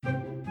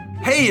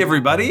Hey,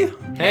 everybody!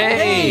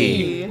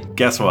 Hey!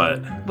 Guess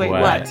what? Wait,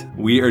 what?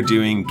 We are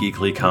doing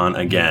GeeklyCon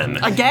again.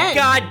 Again?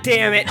 God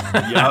damn it!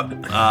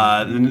 Yep.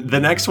 The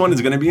next one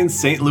is going to be in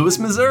St. Louis,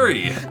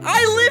 Missouri.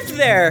 I lived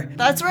there!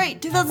 That's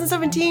right.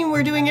 2017,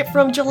 we're doing it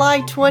from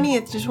July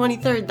 20th to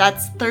 23rd.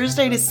 That's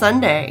Thursday to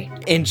Sunday.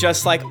 And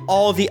just like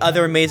all the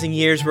other amazing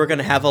years, we're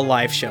gonna have a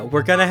live show.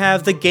 We're gonna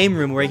have the game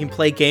room where you can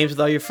play games with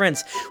all your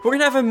friends. We're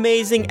gonna have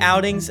amazing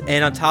outings,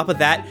 and on top of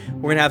that,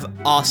 we're gonna have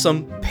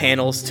awesome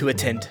panels to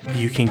attend.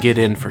 You can get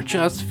in for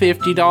just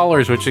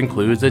 $50, which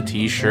includes a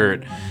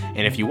t-shirt.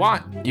 And if you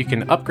want, you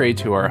can upgrade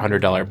to our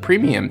 $100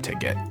 premium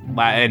ticket.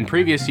 In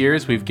previous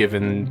years, we've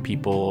given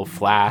people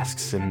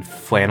flasks and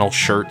flannel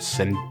shirts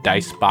and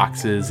dice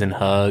boxes and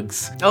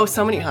hugs. Oh,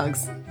 so many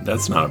hugs.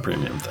 That's not a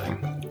premium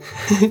thing.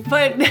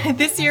 But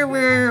this year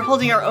we're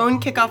holding our own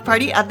kickoff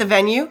party at the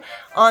venue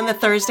on the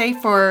Thursday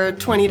for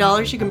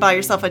 $20. You can buy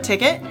yourself a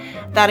ticket.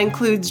 That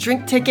includes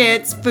drink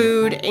tickets,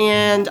 food,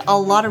 and a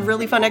lot of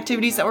really fun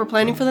activities that we're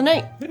planning for the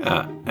night.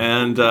 Yeah,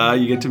 and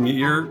you get to meet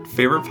your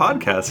favorite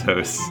podcast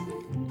hosts.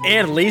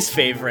 And least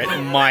favorite,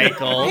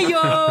 Michael. Hey,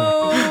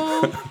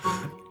 yo!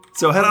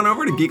 So head on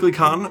over to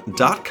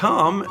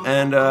geeklycon.com,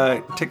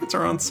 and tickets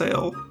are on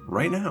sale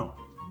right now.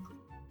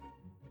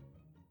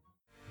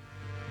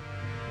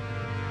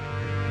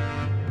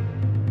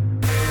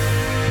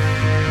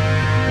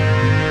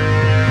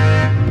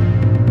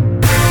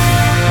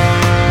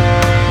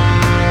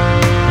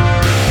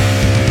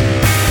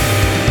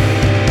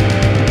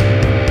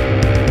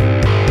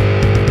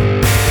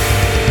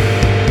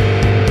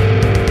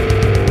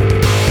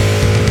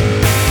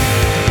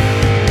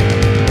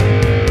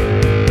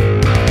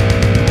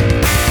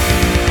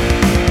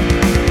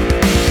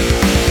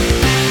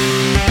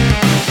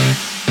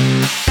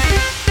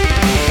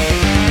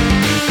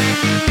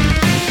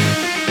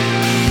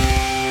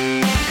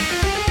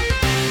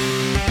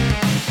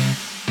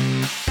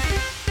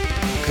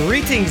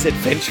 Greetings,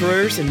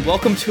 adventurers, and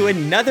welcome to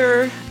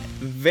another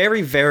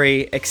very,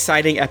 very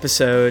exciting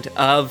episode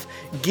of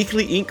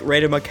Geekly Inc.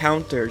 Random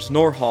Encounters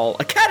Norhall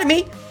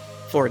Academy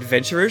for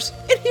Adventurers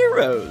and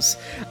Heroes.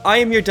 I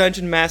am your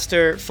Dungeon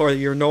Master for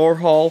your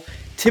Norhall,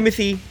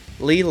 Timothy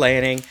Lee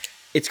Lanning.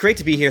 It's great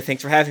to be here.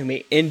 Thanks for having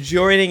me. And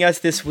joining us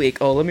this week,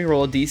 let me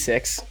roll a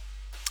d6,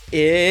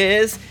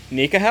 is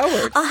Nika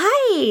Howard.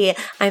 Oh, hi!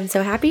 I'm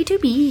so happy to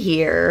be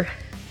here.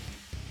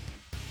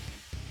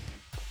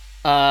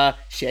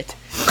 Shit.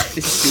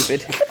 This is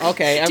stupid.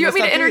 Okay. Do you want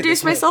me to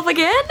introduce myself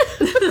again?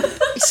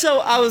 So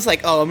I was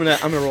like, I'm gonna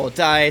roll a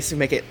dice and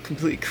make it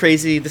completely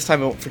crazy. This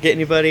time I won't forget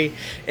anybody.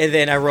 And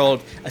then I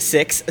rolled a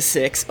 6, a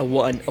 6, a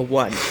 1, a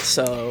 1.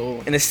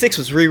 So, and a 6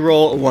 was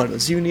reroll, a 1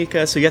 was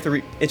Unica. So you have to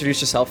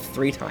introduce yourself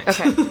 3 times.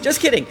 Okay.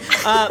 Just kidding.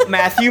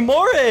 Matthew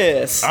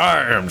Morris.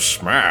 I am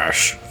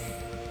Smash.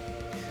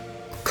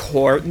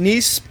 Courtney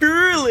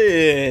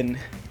Sperlin.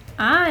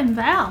 I'm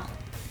Val.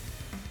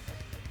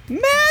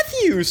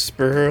 Matthew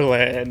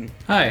Sperlin.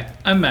 Hi,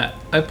 I'm Matt.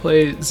 I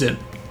play Zin.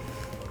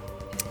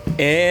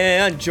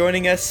 And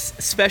joining us,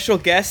 special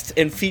guest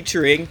and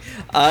featuring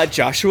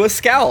Joshua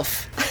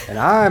Scalf. And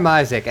I'm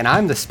Isaac, and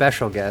I'm the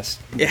special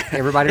guest. Yeah,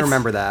 Everybody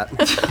remember that.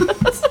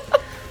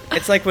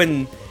 It's like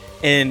when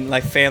in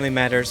like Family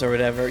Matters or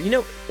whatever, you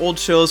know, old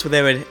shows where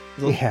they would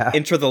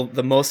intro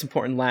the most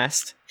important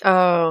last.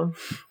 Oh.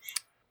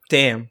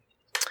 Damn.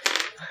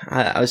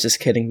 I was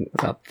just kidding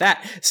about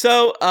that.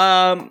 So,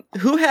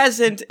 who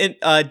hasn't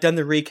done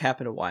the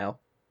recap in a while?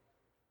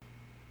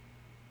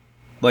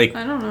 Like,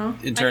 I don't know.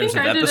 in terms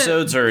of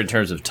episodes or in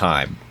terms of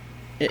time?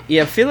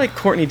 Yeah, I feel like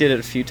Courtney did it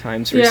a few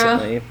times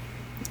recently.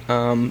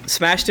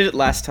 Smash did it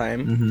last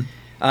time.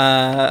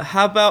 Mm-hmm.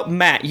 How about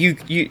Matt? You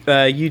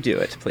do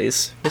it,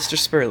 please, Mr.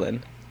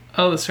 Sperlin.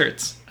 Oh, this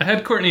hurts. I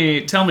had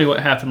Courtney tell me what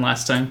happened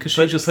last time because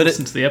she just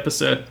listened to the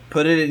episode.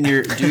 Put it in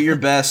your do your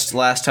best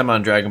last time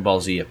on Dragon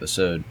Ball Z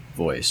episode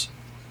voice.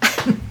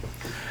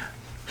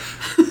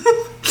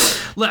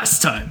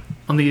 Last time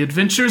on the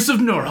Adventures of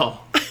Norhall,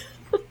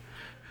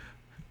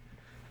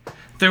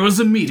 there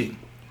was a meeting,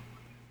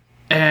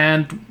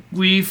 and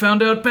we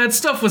found out bad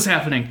stuff was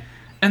happening.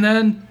 And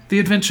then the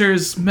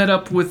adventurers met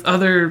up with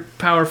other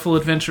powerful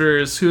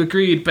adventurers who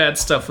agreed bad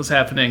stuff was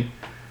happening.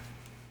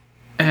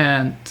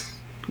 And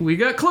we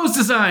got clothes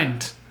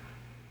designed.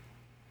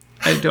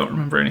 I don't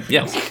remember anything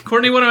else.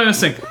 Courtney, what am I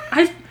missing?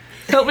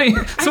 Help me.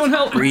 Someone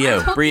help. Brio.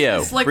 Less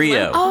Brio.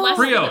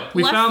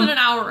 than an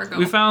hour ago.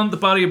 We found the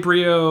body of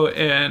Brio,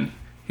 and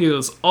he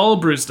was all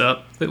bruised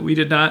up. That we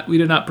did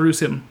not bruise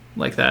him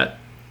like that.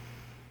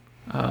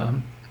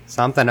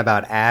 Something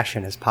about ash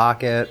in his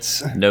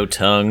pockets. No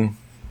tongue.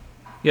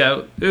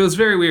 Yeah, it was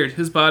very weird.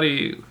 His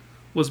body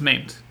was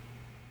maimed.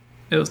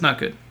 It was not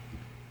good.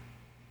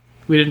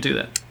 We didn't do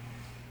that.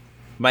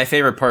 My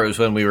favorite part was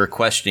when we were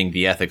questioning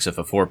the ethics of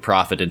a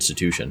for-profit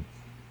institution.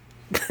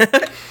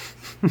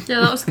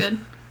 Yeah, that was good.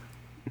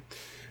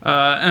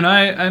 And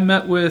I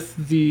met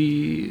with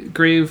the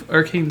Grave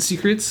Arcane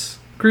Secrets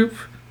group,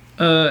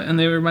 and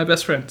they were my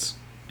best friends.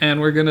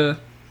 And we're gonna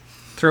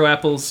throw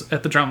apples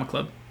at the drama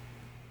club.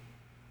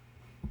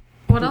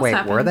 What else Wait,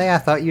 happened? were they? I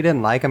thought you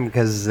didn't like them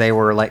because they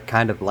were, like,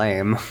 kind of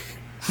lame.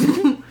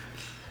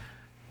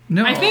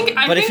 No. I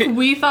think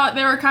we thought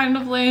they were kind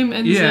of lame,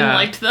 and Zin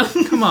liked them.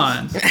 Come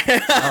on.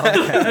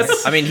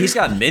 I mean, he's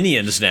got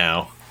minions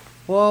now.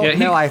 Well, Yeah,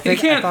 no, I he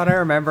can't- thought I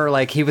remember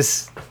like he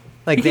was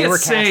like they can't were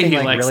say casting he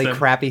like likes really them.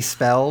 crappy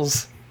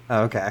spells.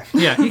 Oh, okay.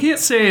 Yeah, he can't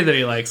say that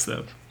he likes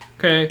them.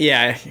 Okay.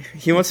 Yeah,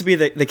 he wants to be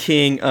the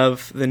king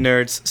of the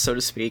nerds, so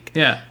to speak.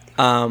 Yeah.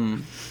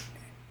 And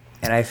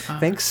I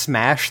think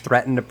Smash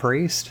threatened a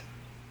priest.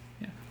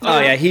 Oh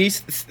yeah, he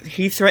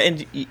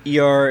threatened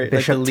your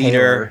Bishop the leader,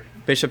 Taylor.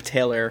 Bishop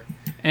Taylor,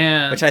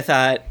 And which I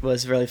thought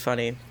was really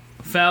funny.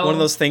 Val, One of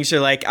those things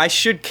you're like, I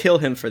should kill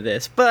him for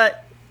this,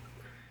 but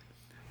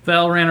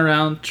Val ran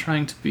around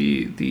trying to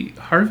be the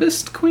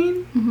Harvest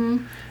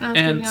Queen,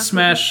 and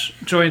Smash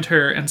joined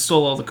her and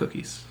stole all the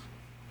cookies.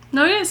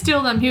 No, he didn't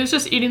steal them. He was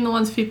just eating the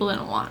ones people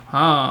didn't want.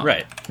 Ah.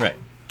 Right.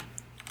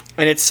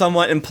 and it's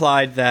somewhat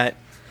implied that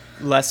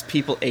less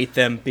people ate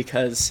them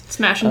because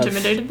Smash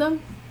intimidated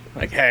them.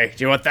 like, hey,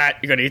 do you want that?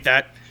 You gonna eat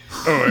that?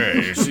 Oh,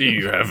 hey, you see,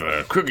 you have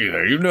a cookie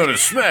there. You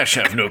notice Smash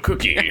have no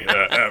cookie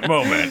at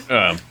moment.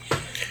 Yeah,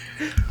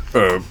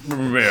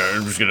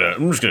 I'm just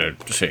gonna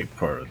take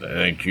part of that.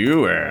 Thank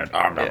you. And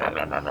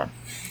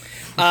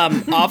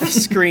Off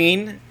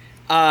screen,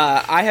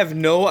 I have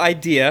no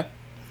idea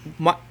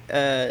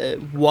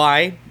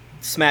why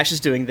Smash is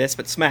doing this,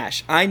 but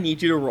Smash, I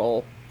need you to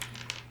roll.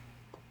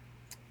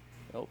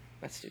 Oh,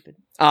 that's stupid.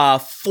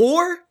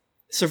 4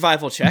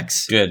 survival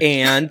checks. Good.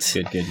 And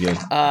Good.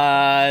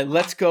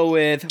 let's go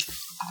with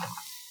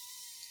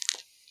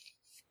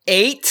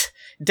 8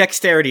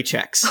 dexterity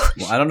checks.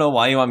 Well, I don't know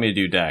why you want me to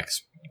do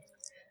Dex.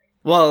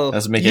 Well,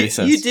 Doesn't make any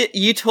sense.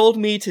 You told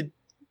me to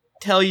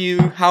tell you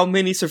how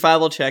many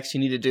survival checks you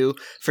need to do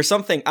for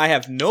something I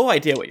have no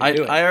idea what you're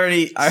doing. I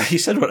already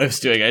said what I was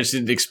doing. I just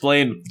didn't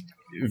explain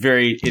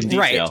very in detail.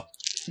 Right.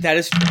 That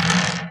is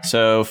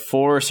So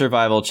 4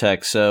 survival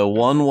checks. So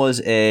one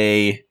was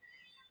a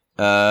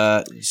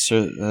so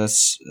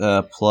that's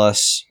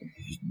plus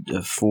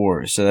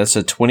 4. So that's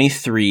a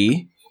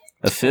 23,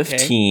 a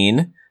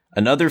 15,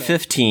 another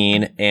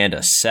 15, and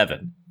a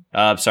 7.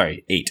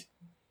 Sorry, 8.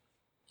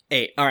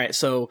 8. All right,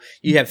 so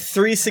you have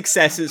 3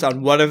 successes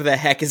on whatever the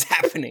heck is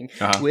happening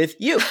with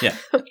you. Yeah.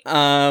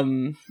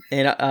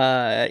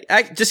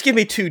 Just give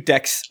me 2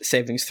 dex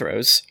savings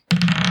throws.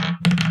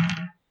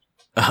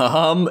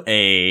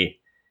 A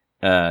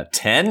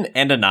 10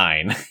 and a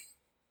 9.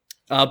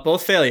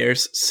 Both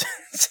failures.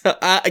 So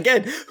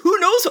again, who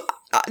knows?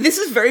 This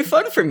is very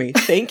fun for me.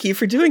 Thank you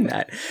for doing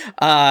that.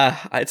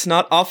 It's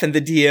not often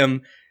the DM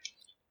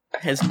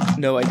has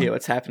no idea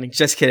what's happening.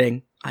 Just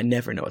kidding. I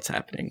never know what's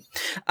happening.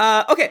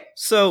 Okay,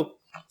 so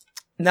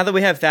now that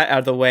we have that out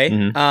of the way,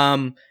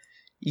 the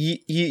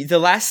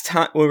last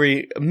time when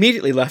we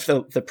immediately left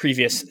the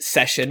previous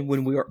session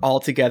when we were all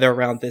together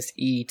around this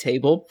E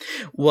table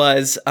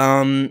was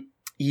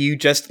you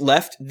just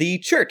left the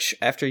church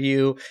after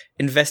you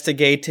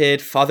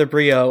investigated Father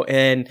Brio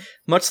and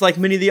much like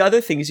many of the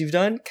other things you've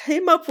done,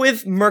 came up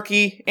with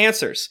murky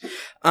answers.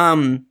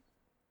 Now,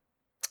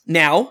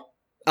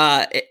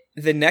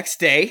 the next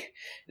day,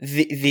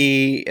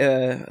 the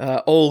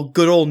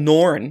good old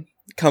Norn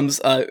comes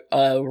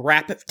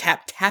rapid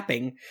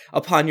tapping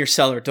upon your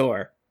cellar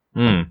door.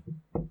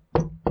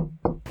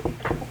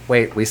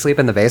 Wait, we sleep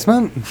in the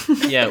basement?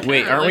 Yeah,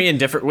 wait, aren't we in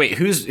different... Wait,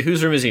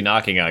 whose room is he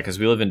knocking on? Because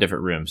we live in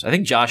different rooms. I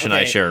think Josh and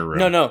I share a room.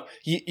 No.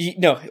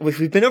 No,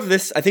 we've been over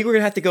this. I think we're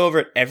going to have to go over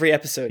it every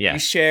episode. Yeah. We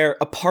share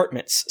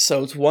apartments.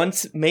 So it's one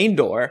main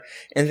door,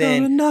 and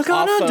then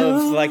off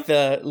of like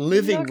the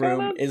living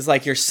room is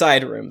like your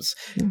side rooms.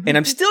 And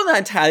I'm still not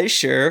entirely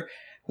sure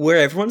where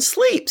everyone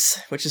sleeps,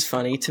 which is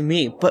funny to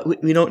me.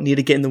 But we don't need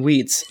to get in the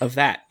weeds of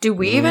that. Do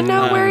we even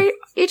know where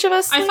each of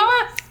us sleep?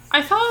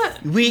 I thought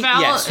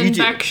Val yes, you and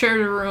do. Beck shared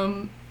a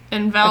room,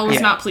 and Val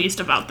was not pleased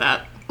about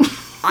that.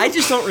 I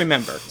just don't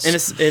remember, and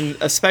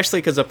especially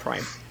because of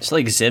Prime. It's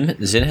like Zin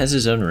has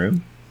his own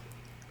room.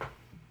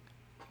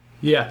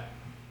 Yeah.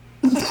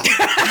 That's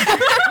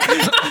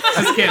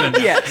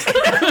canon. Yeah.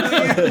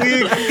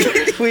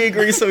 we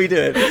agree, so we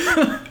do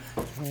it.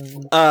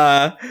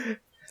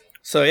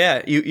 So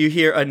yeah, you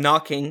hear a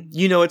knocking.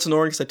 You know it's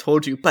Norn because I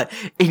told you, but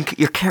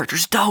your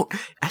characters don't.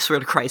 I swear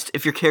to Christ,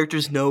 if your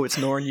characters know it's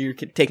Norn, you're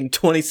taking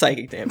 20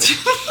 psychic damage.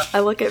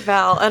 I look at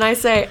Val and I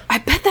say, I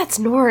bet that's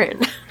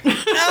Norin.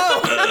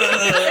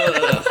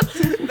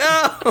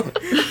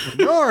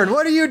 No! Norn,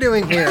 what are you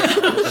doing here?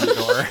 Open the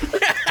door.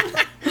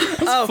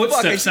 Oh,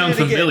 Footsteps sound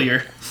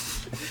familiar.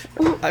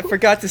 I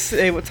forgot to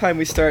say what time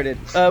we started.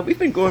 We've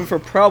been going for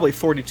probably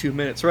 42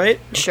 minutes, right?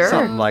 Sure.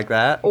 Something like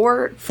that.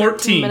 Or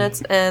 14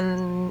 minutes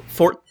and...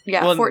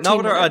 Yeah, well, 14 not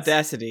with our minutes.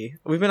 Audacity.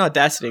 We've been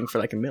audacitying for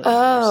like a million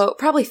years. Oh,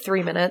 probably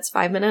 3 minutes,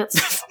 5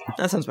 minutes.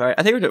 That sounds about right.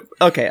 I think we're doing...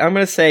 Okay, I'm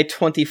going to say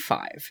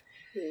 25.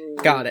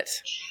 Got it.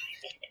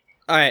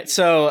 All right,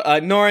 so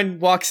Norn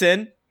walks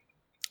in,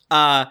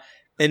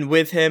 and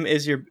with him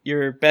is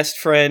your best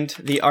friend,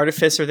 the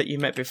Artificer that you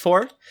met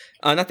before.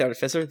 Not the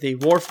Artificer, the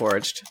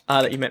Warforged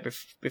that you met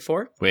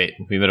before. Wait,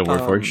 we met a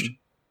Warforged?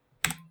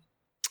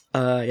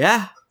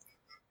 Yeah.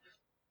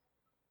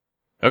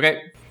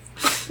 Okay.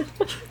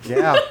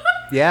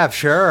 Yeah,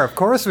 sure. Of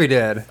course we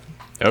did.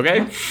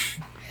 Okay.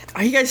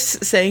 Are you guys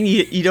saying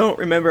you don't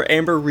remember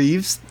Amber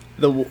Reeves,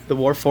 the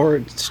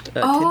Warforged?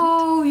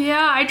 Oh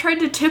yeah, I tried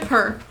to tip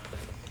her.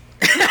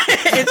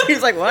 And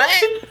she's like, "What?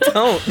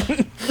 Don't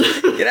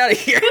get out of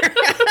here."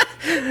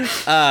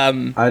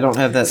 I don't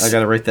have that. I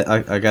gotta write that.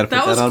 I gotta put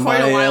That was that on quite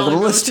my a while little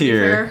ago, list to be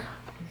here. fair.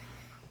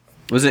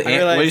 Was it? I What did you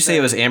realized say?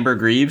 It was Amber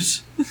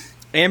Greaves.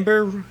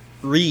 Amber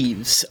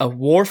Reeves, a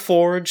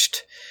Warforged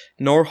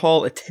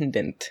Norhall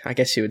attendant, I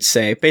guess you would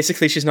say.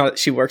 Basically,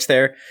 she works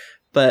there,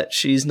 but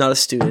she's not a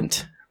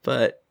student.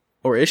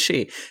 Or is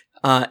she?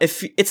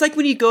 If it's like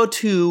when you go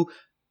to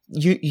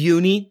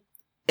uni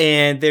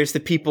and there's the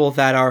people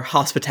that are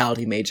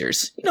hospitality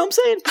majors. You know what I'm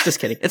saying? Just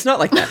kidding. It's not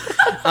like that.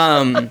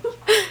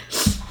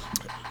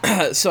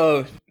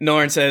 So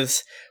Norn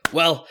says,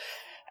 well,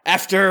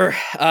 after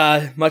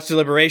much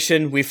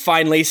deliberation, we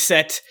finally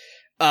set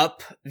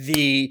up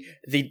the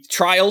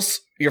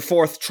trials, your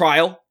fourth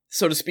trial,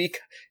 so to speak,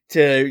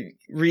 to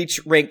reach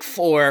rank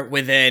 4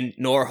 within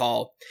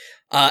Norhall.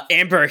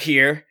 Amber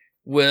here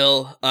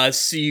will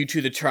see you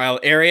to the trial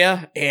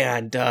area,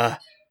 and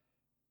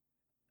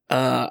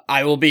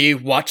I will be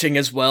watching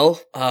as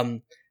well.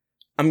 I'm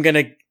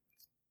gonna,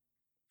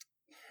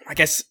 I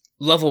guess,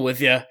 level with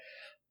you.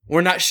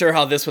 We're not sure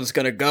how this one's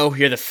gonna go.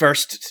 You're the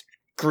first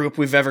group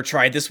we've ever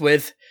tried this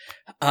with.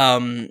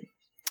 The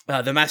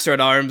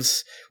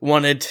Master-at-Arms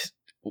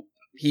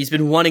he's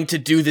been wanting to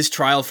do this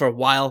trial for a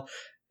while,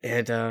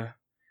 and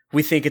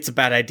we think it's a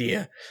bad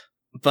idea.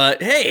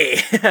 But hey,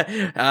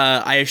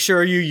 I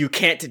assure you, you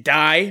can't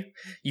die.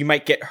 You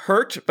might get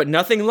hurt, but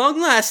nothing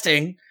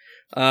long-lasting.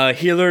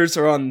 Healers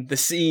are on the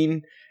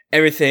scene,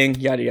 everything,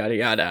 yada, yada,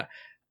 yada.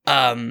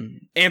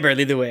 Amber,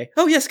 lead the way.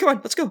 Oh, yes, come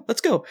on,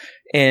 let's go.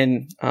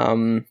 And,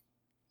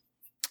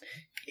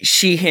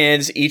 she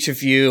hands each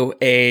of you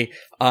a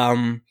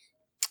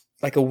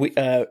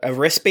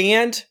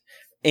wristband,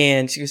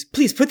 and she goes,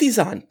 please, put these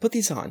on.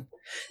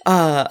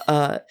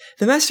 The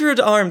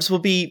Master-at-Arms will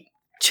be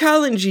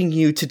challenging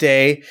you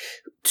today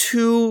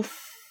to,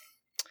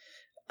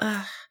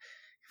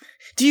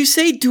 do you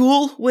say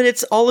duel when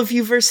it's all of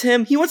you versus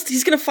him?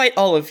 He's gonna fight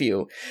all of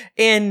you.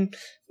 And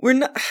we're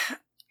not,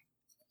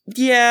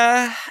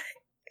 yeah.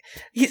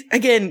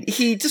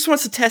 He just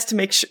wants to test to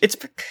make sure it's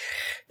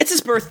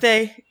his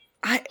birthday.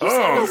 You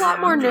sound a lot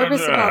more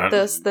nervous about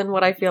this than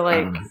what I feel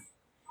like.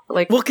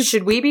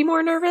 Should we be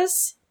more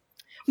nervous?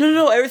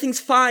 No, everything's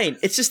fine.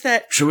 It's just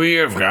that. Should we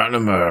have gotten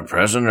him a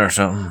present or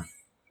something?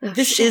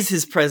 This is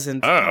his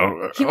present.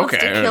 Oh, He wants to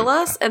kill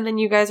us, and then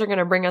you guys are going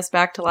to bring us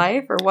back to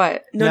life, or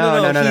what?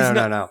 No.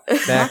 No.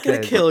 Not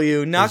going to kill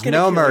you. Not going to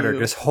no murder,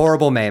 just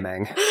horrible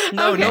maiming.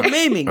 No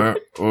maiming.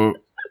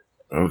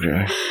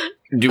 Okay.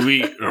 Do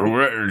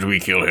we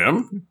kill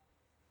him?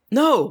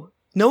 No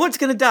one's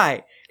going to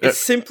die. It's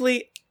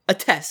simply a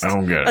test. I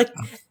don't get it.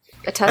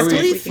 A test.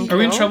 Are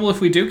we in trouble if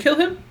we do kill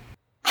him?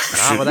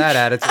 Not with that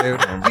attitude.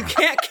 You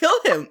can't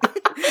kill him.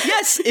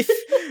 Yes,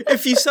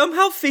 if you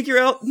somehow figure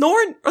out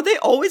Norn, are they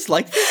always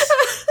like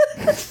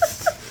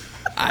this?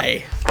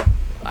 I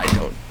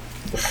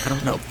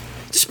don't know.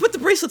 Just put the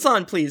bracelets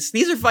on, please.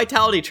 These are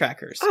vitality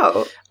trackers.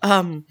 Oh.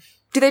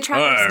 Do they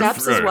track our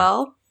steps as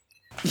well?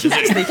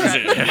 Yes, they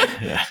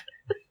track. Yeah.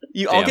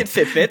 You all get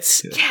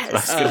Fitbits.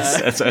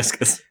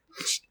 Yes.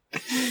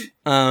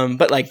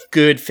 But like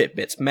good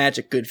Fitbits,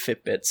 magic good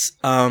Fitbits.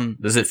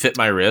 Does it fit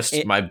my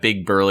wrist? My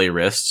big burly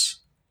wrists?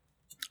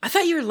 I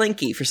thought you were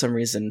lanky for some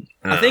reason.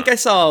 I think I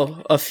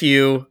saw a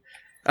few.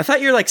 I thought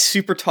you were like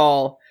super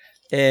tall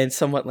and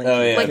somewhat lanky.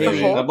 Oh yeah, Like the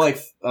maybe. Hulk?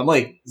 I'm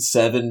like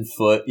 7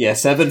 foot. Yeah,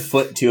 7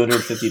 foot,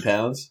 250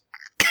 pounds.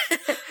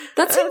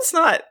 That's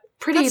not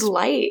pretty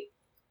light.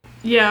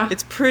 Yeah.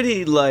 It's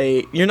pretty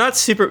light. You're not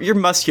super. You're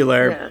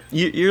muscular.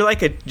 Yeah. You're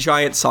like a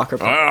giant soccer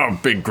player. Oh,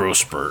 big growth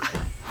spurt.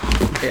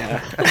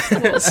 Yeah.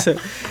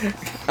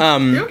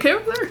 You okay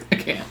over there? I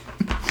can't.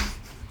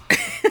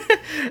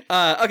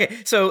 Okay,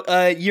 so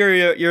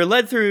you're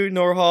led through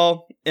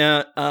Norhall,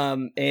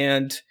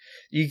 and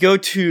you go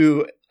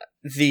to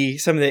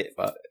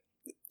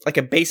like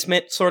a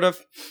basement sort of.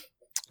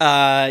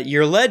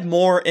 You're led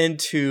more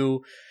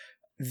into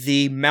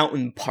the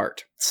mountain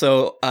part.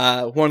 So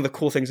one of the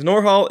cool things in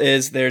Norhall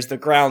is there's the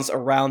grounds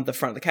around the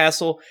front of the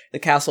castle. The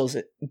castle is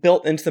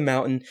built into the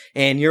mountain,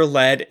 and you're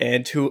led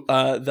into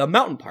the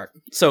mountain part.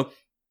 So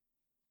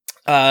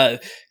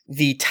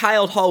the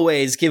tiled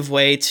hallways give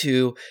way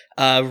to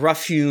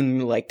rough-hewn,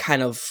 like,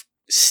 kind of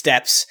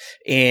steps,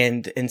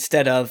 and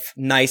instead of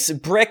nice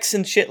bricks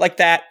and shit like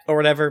that, or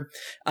whatever,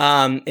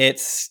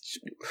 it's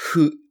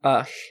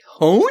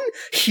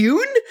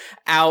hewn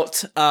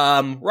out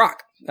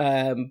rock.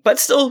 But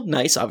still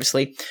nice,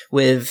 obviously,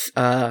 with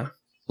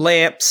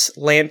lamps,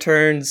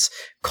 lanterns,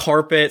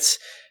 carpets,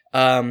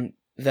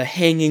 the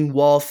hanging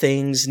wall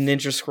things,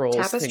 ninja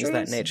scrolls, things of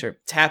that nature.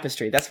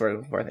 Tapestry, that's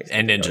where things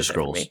and ninja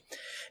scrolls.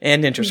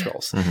 And ninja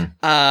scrolls.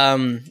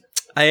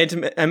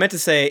 I meant to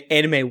say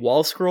anime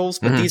wall scrolls,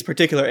 but these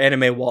particular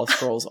anime wall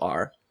scrolls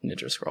are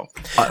ninja scroll.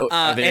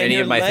 Are there any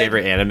of my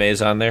favorite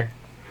animes on there?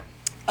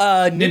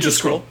 Ninja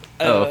Scroll.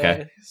 Oh,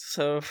 okay.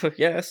 So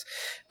yes.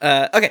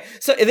 Okay.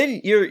 So and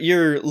then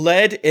you're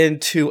led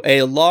into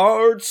a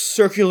large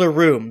circular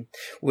room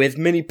with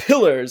many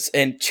pillars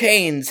and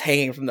chains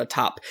hanging from the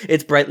top.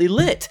 It's brightly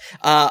lit.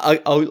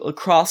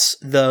 Across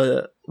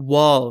the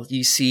wall,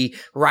 you see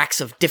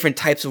racks of different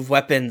types of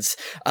weapons.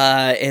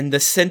 In the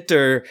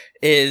center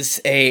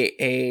is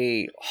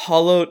a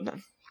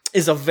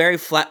very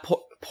flat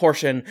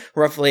portion,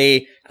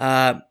 roughly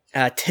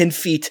 10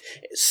 feet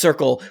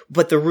circle,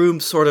 but the room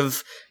sort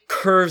of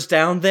curves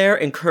down there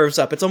and curves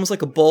up. It's almost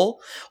like a bowl,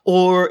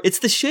 or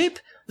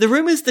the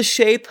room is the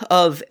shape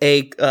of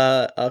a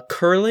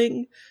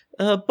curling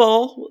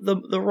ball,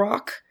 the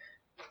rock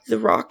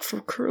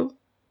for curl.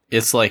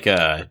 It's like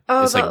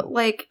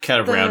like kind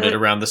of rounded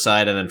around the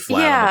side and then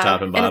flat on the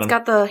top and bottom. And it's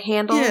got the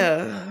handle.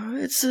 Yeah,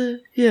 it's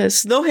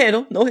no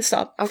handle, no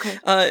stop. Okay.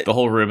 The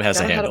whole room has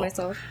a Got ahead handle. of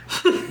myself.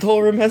 The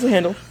whole room has a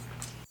handle.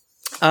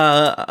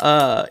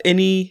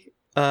 Any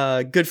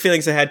good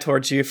feelings I had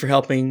towards you for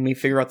helping me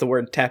figure out the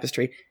word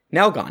tapestry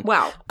now gone.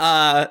 Wow.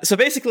 So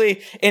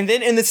basically, and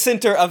then in the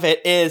center of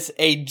it is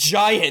a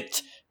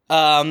giant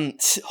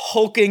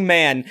hulking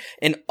man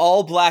in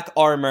all black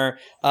armor,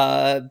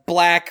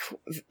 black,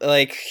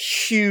 like,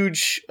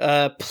 huge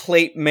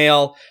plate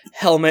mail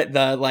helmet,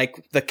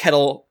 the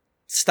kettle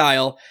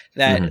style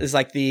that is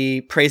like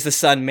the Praise the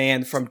Sun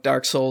man from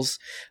Dark Souls,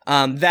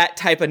 that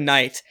type of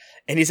knight.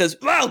 And he says,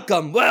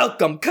 welcome,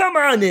 come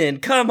on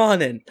in.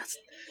 That's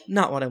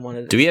not what I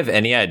wanted. Do we have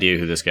any idea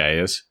who this guy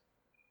is?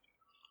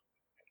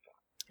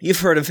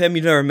 You've heard of him,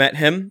 you've never met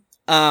him.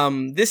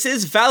 This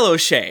is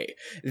Valoshay,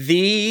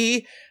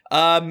 the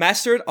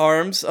Master at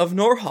Arms of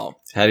Norhall.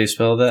 How do you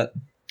spell that?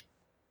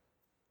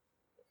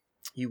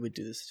 You would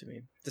do this to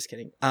me. Just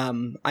kidding.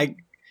 I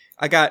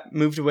got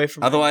moved away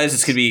from... Otherwise,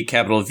 it's going to be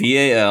capital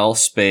VAL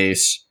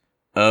space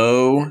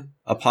O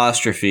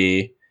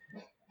apostrophe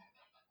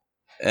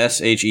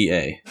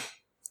SHEA.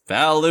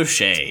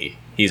 Valoshay.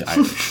 He's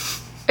Irish.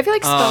 I feel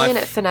like spelling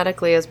it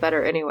phonetically is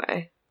better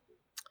anyway.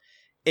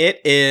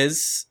 It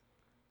is...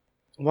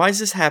 Why is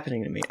this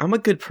happening to me? I'm a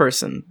good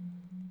person.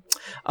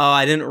 Oh,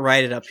 I didn't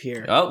write it up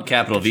here. Oh,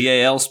 capital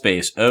VAL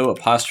space O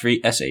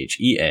apostrophe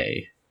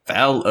SHEA.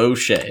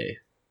 Valoshay.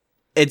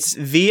 It's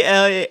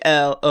VALOSHAY.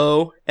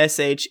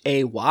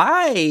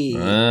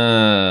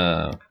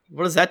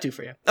 What does that do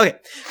for you? Okay,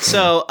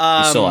 so...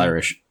 He's still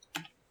Irish.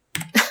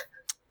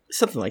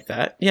 Something like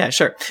that. Yeah,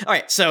 sure. All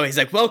right, so he's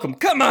like, welcome.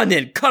 Come on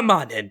in.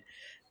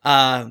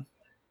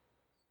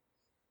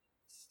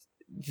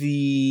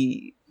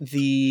 The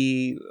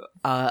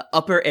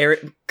upper air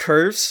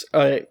curves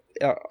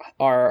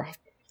are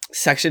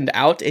sectioned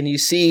out, and you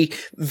see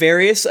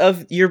various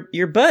of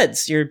your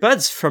buds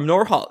from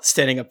Norhall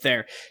standing up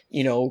there,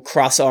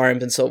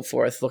 cross-armed and so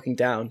forth, looking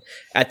down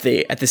at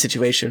the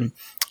situation.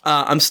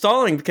 I'm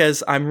stalling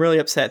because I'm really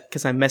upset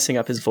because I'm messing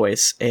up his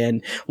voice,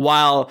 and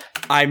while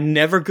I'm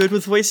never good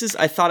with voices,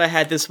 I thought I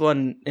had this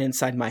one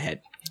inside my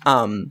head.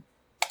 Hello,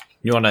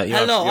 I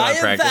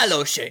am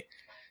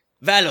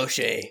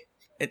Valoshay.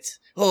 It's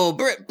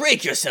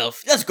break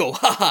yourself. Let's go.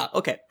 Haha.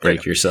 Okay.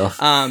 Break yourself.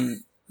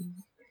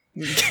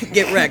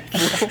 Get wrecked.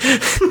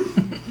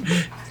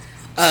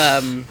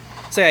 So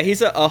yeah,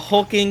 he's a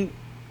hulking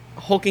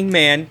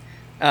man,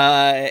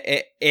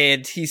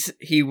 and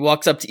he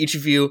walks up to each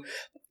of you,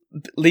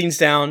 leans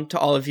down to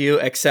all of you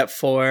except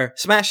for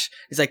Smash.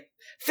 He's like,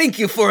 thank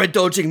you for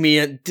indulging me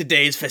in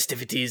today's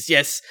festivities.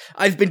 Yes,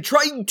 I've been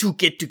trying to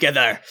get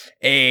together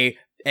a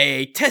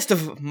test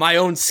of my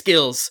own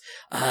skills,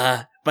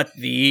 but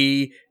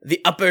the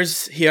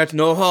uppers here at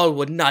Norhall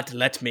would not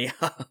let me.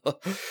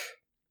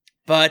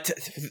 But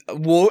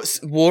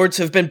wards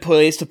have been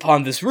placed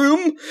upon this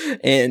room,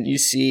 and you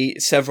see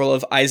several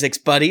of Isaac's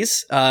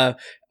buddies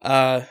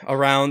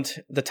around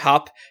the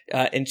top,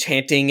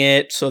 enchanting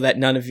it so that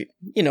none of you,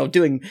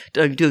 doing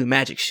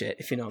magic shit,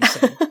 if you know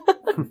what I'm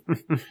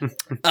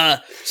saying.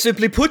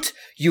 Simply put,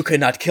 you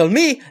cannot kill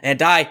me,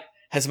 and I,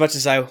 as much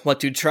as I want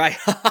to try,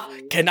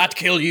 cannot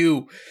kill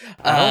you.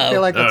 I don't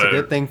feel like that's a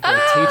good thing for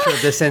a teacher of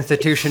this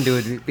institution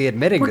to be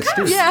admitting to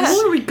students. What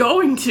school are we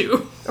going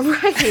to?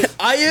 Right.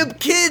 I am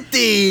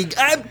kidding.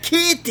 I'm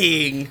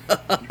kidding.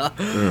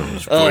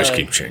 His voice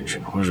keeps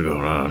changing. What's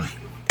going on?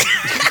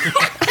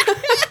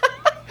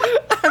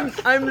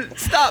 I'm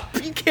stop.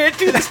 You can't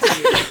do this to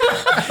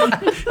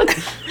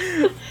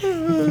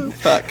me.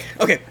 Fuck.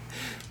 Okay.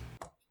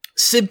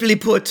 Simply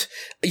put,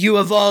 you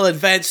have all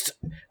advanced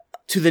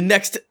to the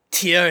next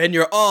tier, and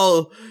you're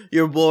all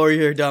your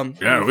warriordom.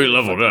 Yeah, we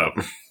leveled up.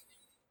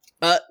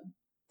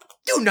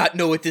 Do not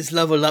know what this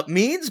level up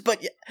means,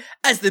 but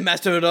as the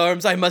Master at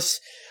Arms, I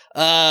must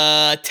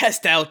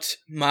test out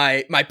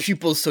my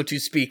pupils, so to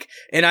speak.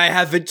 And I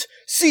haven't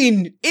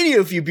seen any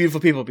of you beautiful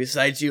people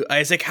besides you,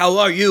 Isaac. How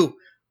are you?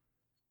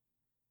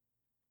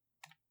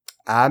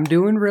 I'm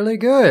doing really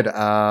good.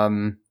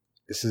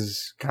 This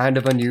is kind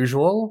of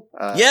unusual.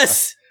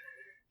 Yes!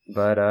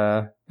 But,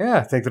 yeah,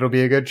 I think it'll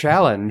be a good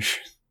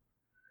challenge.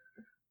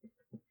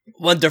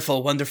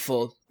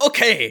 Wonderful.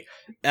 Okay.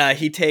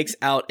 He takes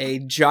out a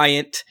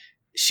giant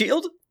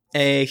shield,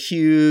 a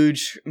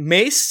huge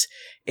mace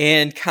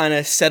and kind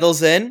of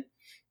settles in.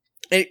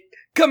 Hey,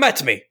 come back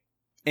to me.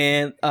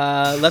 And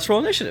let's roll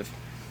initiative.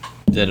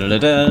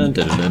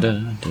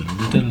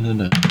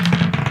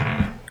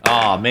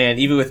 Oh man,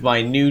 even with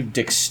my new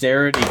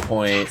dexterity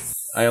point,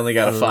 I only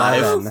got a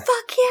 5. Oh,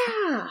 fuck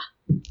yeah!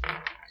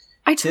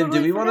 I Tim, totally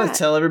do we want to forgot.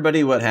 tell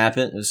everybody what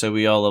happened? So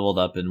we all leveled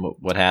up, and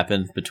what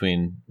happened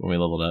between when we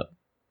leveled up?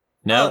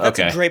 No, That's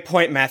okay. a great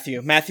point,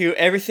 Matthew. Matthew,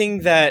 everything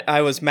that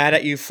I was mad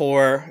at you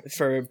for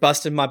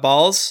busting my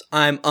balls,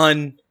 I'm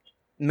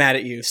mad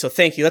at you. So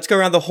thank you. Let's go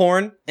around the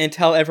horn and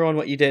tell everyone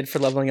what you did for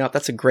leveling up.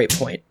 That's a great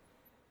point.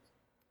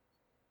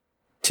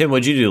 Tim,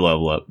 what'd you do to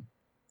level up?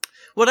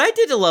 What I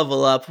did to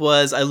level up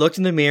was I looked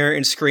in the mirror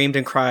and screamed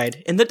and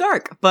cried in the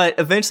dark, but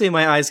eventually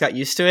my eyes got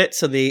used to it,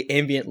 so the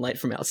ambient light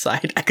from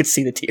outside, I could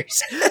see the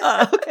tears.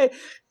 Okay.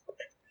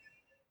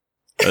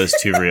 That was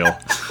too real.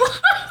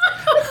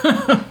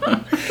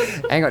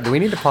 Hang on, do we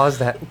need to pause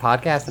the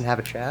podcast and have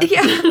a chat?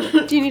 Yeah.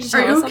 Do you need to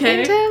tell us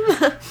something,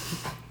 Tim?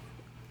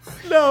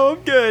 No,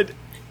 I'm good.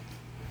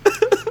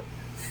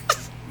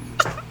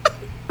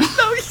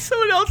 No,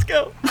 someone else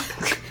go.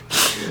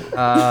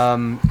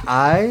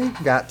 I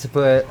got to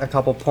put a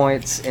couple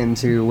points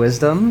into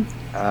wisdom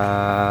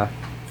to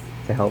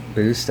help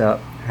boost up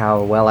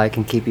how well I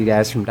can keep you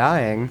guys from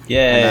dying.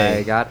 Yay. And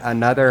I got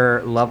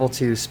another level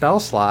 2 spell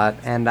slot,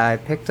 and I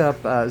picked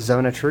up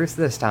Zone of Truth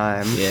this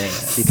time. Yeah.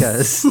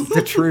 Because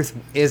the truth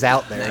is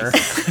out there.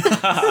 Nice.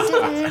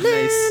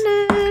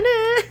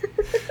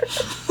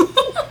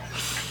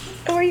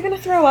 Oh, are you gonna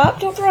throw up?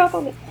 Don't throw up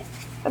on me.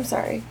 I'm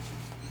sorry.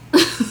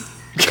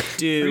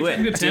 Do it.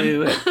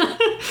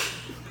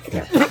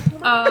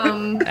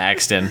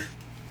 Axton.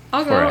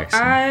 I'll Poor go.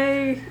 Axton.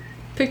 I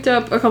picked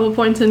up a couple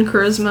points in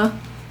charisma,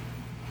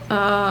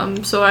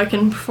 so I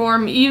can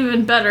perform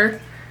even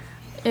better.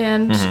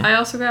 And I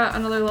also got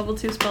another level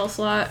 2 spell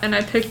slot, and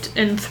I picked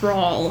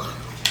Enthrall.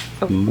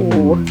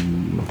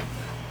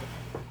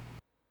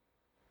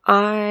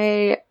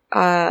 I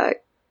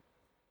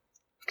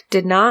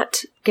did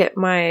not get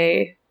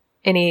my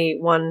any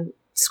one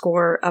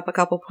score up a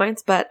couple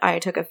points, but I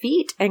took a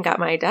feat and got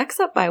my dex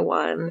up by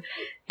 1,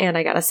 and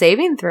I got a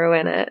saving throw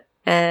in it,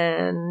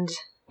 and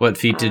What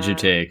feat did you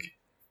take?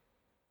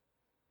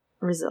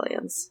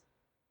 resilience.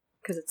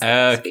 Because it's the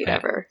best feat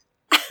ever.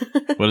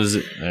 What is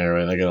it?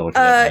 Alright, I gotta look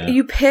at it.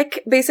 You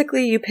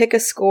pick a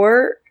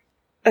score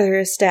or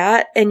a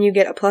stat, and you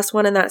get a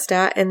 +1 in that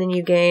stat, and then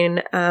you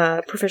gain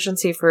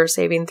proficiency for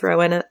saving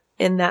throw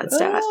in that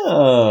stat.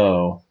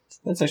 Oh,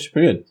 that's actually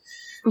pretty good.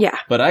 Yeah.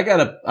 But I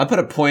put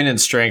a point in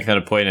strength and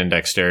a point in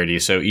dexterity,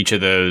 so each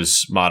of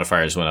those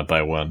modifiers went up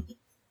by 1.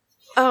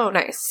 Oh,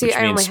 nice. See, Which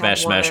I only means have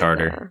smash one,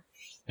 harder.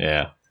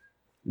 Yeah.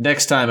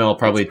 Next time I'll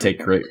probably take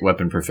great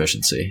weapon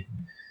proficiency.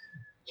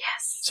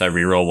 Yes. So I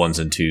reroll 1s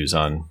and 2s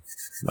on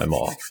my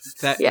maul.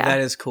 That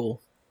is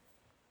cool.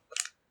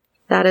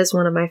 That is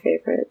one of my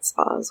favorites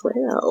as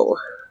well.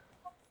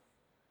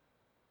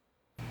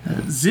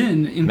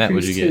 Zin Matt,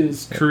 what'd increased you get?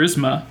 his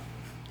charisma,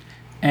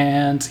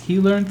 and he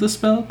learned the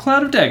spell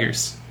Cloud of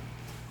Daggers.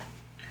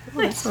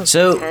 Oh, that sounds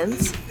So,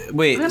 intense.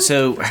 wait,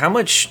 so how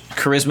much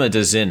charisma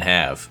does Zin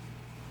have?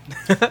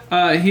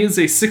 He is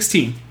a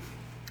 16.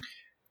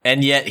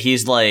 And yet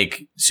he's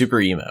like super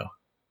emo.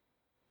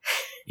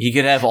 He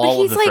could have all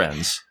of he's the like-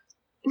 friends.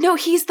 No,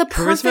 he's the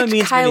Charisma perfect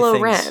means many Kylo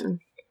things. Ren.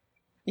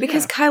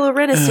 Because Kylo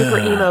Ren is super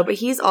emo, but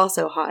he's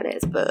also hot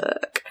as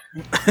fuck.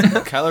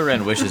 Kylo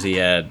Ren wishes he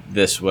had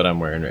this, what I'm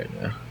wearing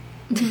right now.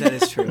 That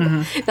is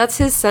true. That's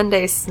his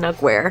Sunday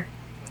snugwear.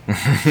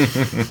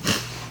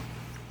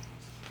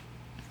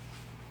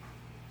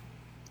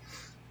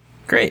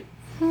 Great.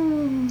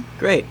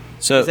 Great.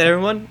 So, Is that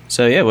everyone?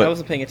 so yeah, I what?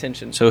 wasn't paying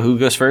attention. So who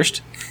goes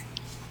first?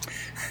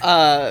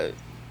 I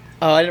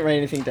didn't write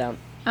anything down.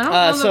 I don't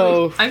know.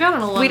 so- I got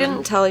an 11. We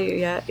didn't tell you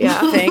yet. Yeah.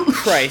 Thank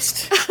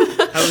Christ.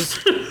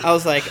 I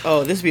was like,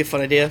 oh, this would be a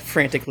fun idea.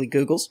 Frantically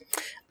Googles.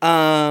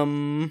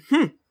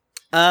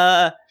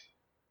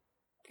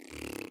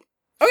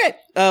 Okay.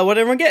 What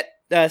did everyone get?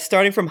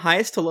 Starting from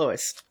highest to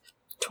lowest.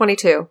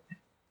 22.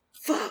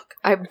 Fuck.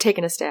 I'm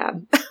taking a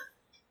stab.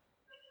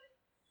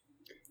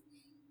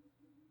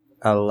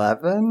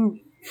 11?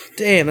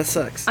 Damn, that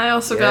sucks. I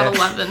also got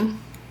 11.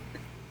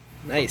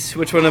 Nice.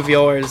 Which one of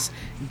yours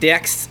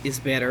dex is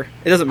better?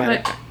 It doesn't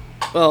matter.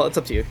 Well, it's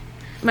up to you.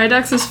 My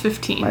dex is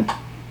 15.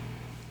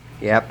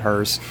 Yep,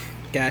 hers.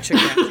 Gotcha.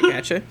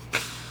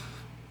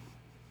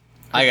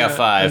 I got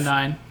 5. A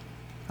 9.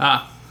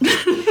 Ah.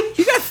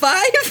 You got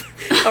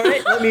 5? All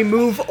right, let me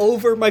move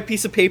over my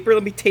piece of paper.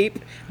 Let me tape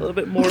a little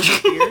bit more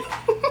over here.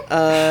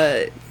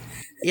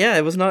 Yeah,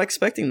 I was not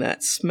expecting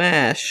that.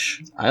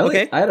 Smash. I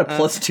had a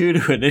 +2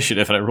 to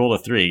initiative and I rolled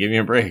a 3. Give me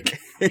a break.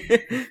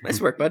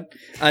 Nice work, bud.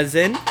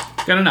 Zen?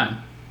 Got a 9.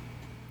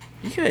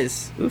 You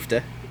guys,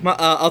 oofta.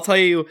 I'll tell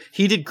you,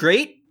 he did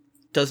great.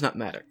 Does not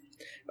matter.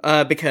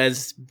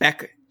 Because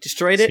Beck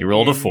destroyed it. So you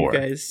rolled a and 4. You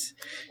guys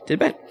did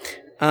bad.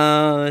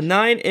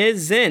 9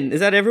 is Zin. Is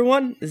that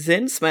everyone?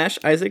 Zin, Smash,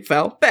 Isaac,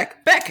 Val,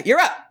 Beck. Beck, you're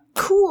up!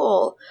 Cool.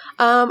 Cool.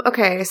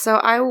 Okay, so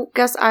I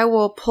guess I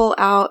will pull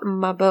out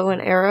my bow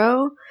and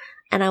arrow,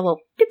 and I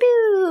will pew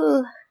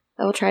pew.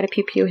 I will try to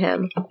pew pew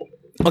him.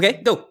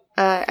 Okay, go.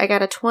 I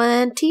got a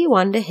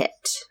 21 to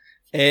hit.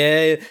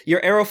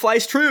 Your arrow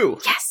flies true.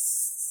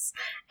 Yes!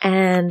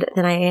 And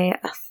then I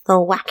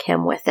thwack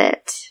him with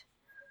it.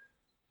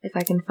 If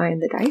I can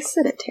find the dice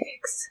that it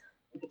takes.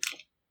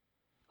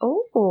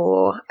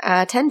 Oh,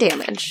 10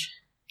 damage.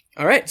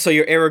 All right, so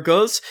your arrow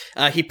goes.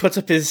 He puts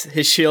up his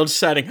shield,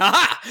 shouting,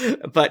 "Ha!"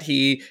 But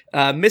he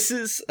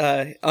misses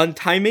on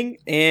timing,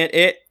 and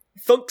it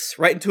thunks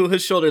right into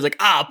his shoulder. He's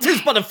like,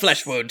 "'Tis but a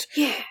flesh wound.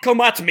 Yeah.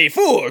 Come at me,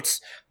 fools!"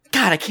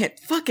 God, I can't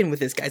fucking with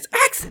this guy's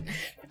accent.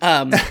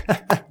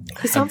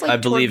 He sounds like I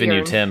believe in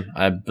you, Torbjorn. Tim.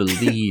 I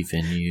believe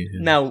in you.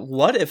 Now,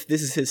 what if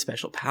this is his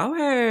special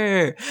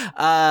power?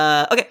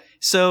 Okay,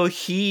 so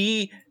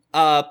he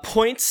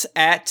points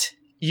at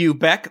you,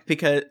 Beck,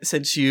 because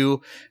since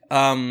you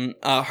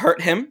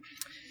hurt him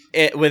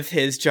with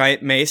his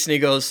giant mace, and he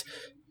goes,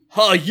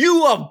 "Oh,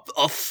 you are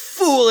a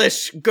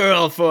foolish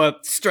girl for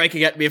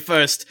striking at me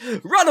first.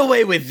 Run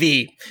away with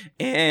thee."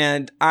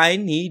 And I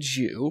need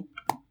you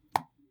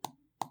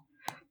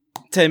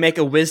to make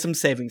a wisdom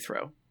saving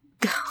throw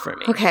for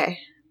me. Okay.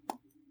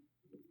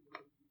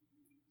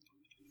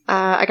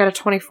 I got a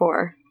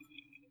 24.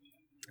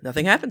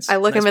 Nothing happens. I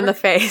look Nice him in the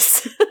work.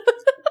 face.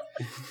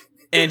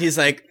 And he's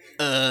like,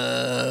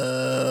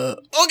 okay.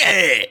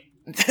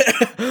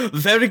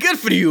 Very good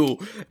for you.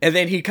 And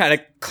then he kind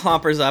of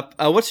clompers up.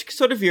 What's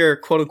sort of your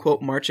quote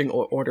unquote marching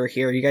order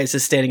here? Are you guys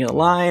just standing in a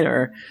line,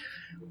 or?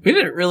 We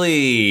didn't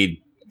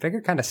really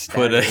Figure kind of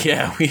put a,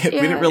 we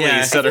didn't really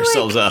Yeah. set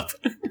ourselves up.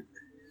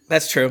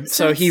 That's true.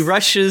 So he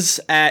rushes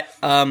at,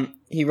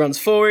 he runs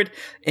forward,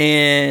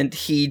 and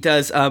he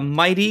does a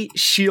mighty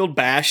shield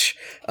bash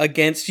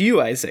against you,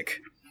 Isaac.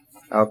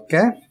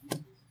 Okay.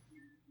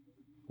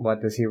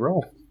 What does he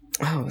roll?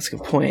 Oh, that's a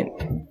good point.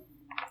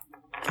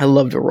 I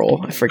love to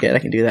roll. I forget I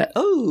can do that.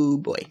 Oh,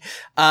 boy.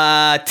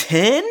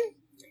 10?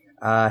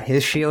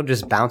 His shield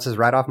just bounces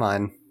right off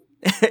mine.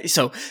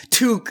 So,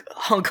 2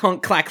 honk,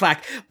 honk, clack,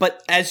 clack.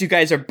 But as you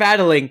guys are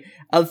battling,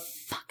 a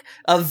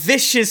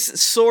vicious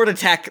sword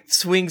attack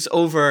swings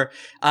over,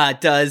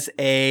 does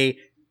a...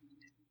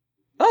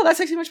 Oh,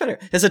 that's actually much better.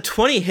 Does a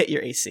 20 hit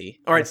your AC?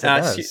 Or Yes, it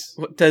does.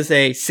 does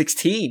a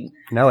 16?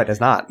 No, it does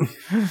not.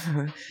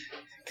 How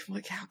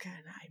can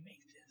I make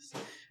this?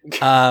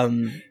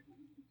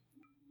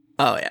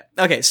 Oh yeah.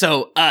 Okay,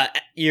 so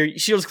your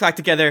shields clack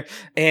together,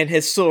 and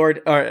his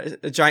sword, or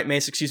giant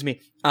mace, excuse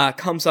me,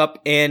 comes up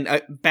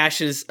and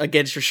bashes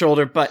against your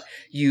shoulder, but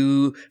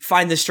you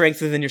find the strength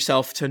within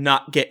yourself to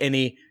not get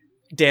any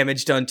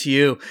damage done to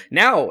you.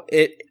 Now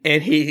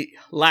and he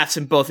laughs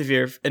in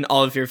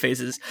all of your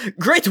faces.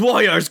 Great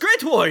warriors,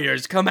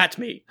 come at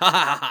me. Ha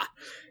ha ha.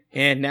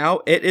 And now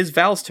it is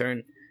Val's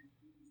turn.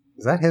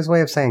 Is that his way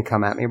of saying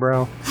 "come at me,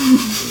 bro"?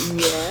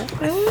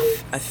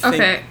 I think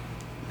Okay.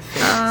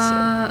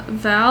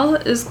 Val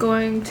is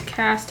going to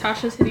cast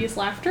Tasha's Hideous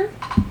Laughter.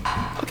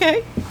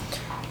 Okay.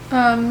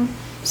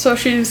 So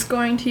she's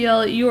going to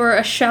yell, "You are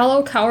a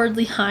shallow,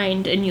 cowardly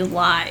hind, and you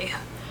lie."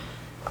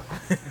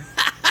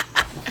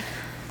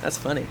 That's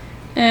funny.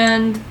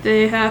 And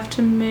they have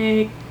to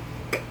make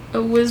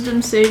a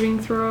wisdom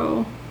saving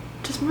throw.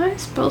 Does my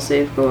spell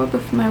save go up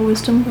if my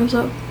wisdom goes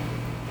up?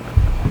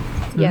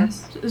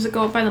 Yes. Does it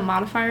go up by the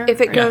modifier? If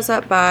it goes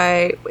up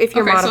by... If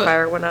your Okay, so-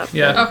 modifier went up.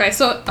 Yeah. Okay,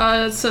 so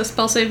it's a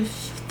spell save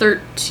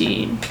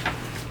 13.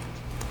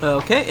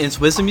 Okay, and it's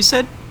wisdom, you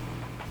said?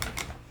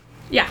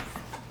 Yeah.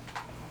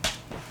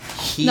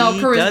 He No,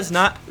 charisma. does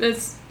not...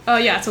 It's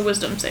it's a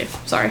wisdom save.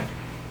 Sorry.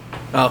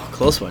 Oh,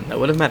 close one. That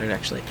would have mattered,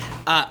 actually.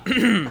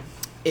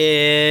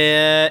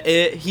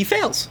 He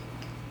fails.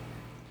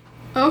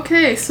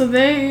 Okay, so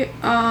they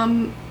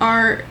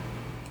are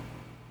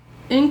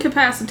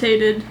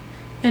incapacitated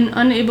and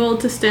unable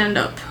to stand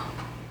up.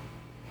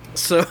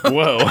 So...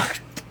 Whoa.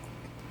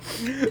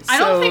 I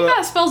don't think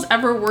that spell's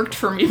ever worked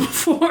for me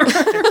before.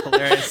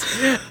 Hilarious.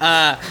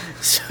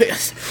 So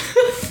yes,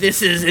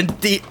 this is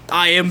indeed.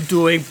 I am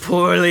doing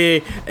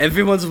poorly.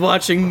 Everyone's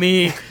watching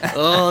me.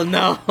 Oh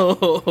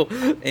no!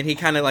 And he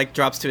kind of like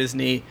drops to his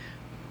knee.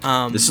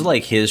 This is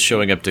like his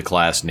showing up to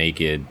class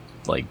naked,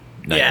 like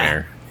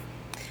nightmare.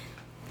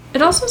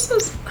 It also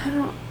says,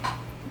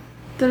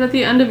 that at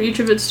the end of each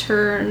of its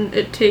turn,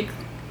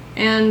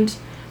 and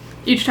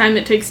each time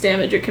it takes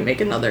damage, it can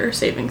make another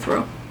saving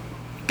throw.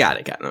 Got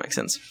it. That makes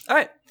sense. All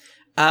right.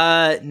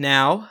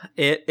 Now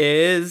it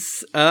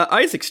is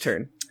Isaac's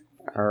turn.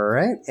 All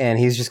right, and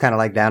he's just kind of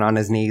like down on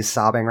his knees,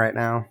 sobbing right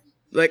now.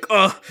 Like,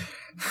 I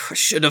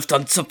should have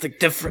done something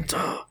different.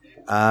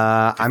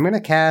 I'm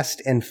gonna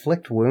cast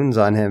Inflict Wounds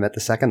on him at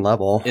the 2nd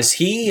level. Is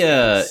he,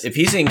 if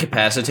he's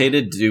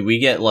incapacitated, do we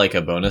get like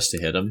a bonus to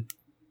hit him?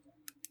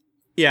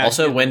 Yeah.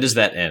 Also, when does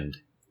that end?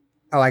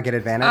 Oh, I get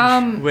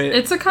advantage?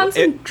 It's a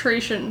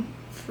concentration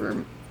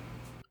for...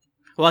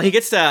 Well, he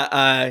gets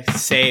to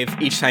save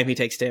each time he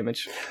takes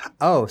damage.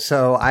 Oh,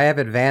 so I have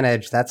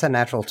advantage. That's a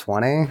natural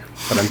 20,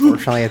 but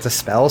unfortunately it's a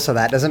spell, so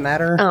that doesn't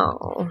matter.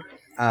 Oh.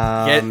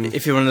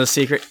 If you want to know the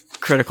secret,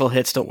 critical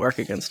hits don't work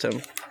against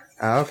him.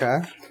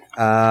 Okay.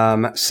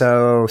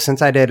 So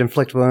since I did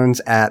inflict wounds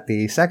at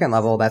the second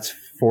level, that's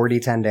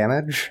 40-10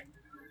 damage.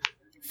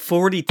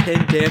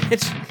 40-10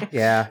 damage?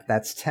 Yeah,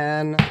 that's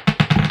 10,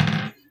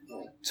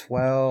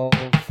 12,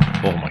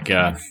 Oh my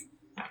god.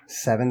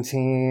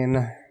 17.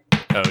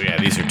 Oh yeah,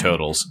 these are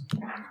totals.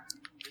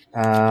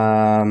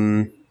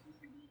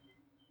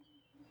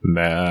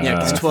 Math.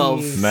 Yeah, it's 12.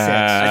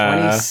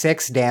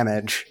 26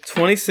 damage.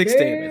 26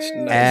 damage.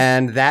 Nice.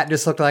 And that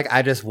just looked like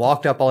I just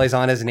walked up while he's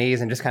on his knees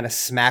and just kind of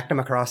smacked him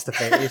across the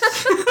face.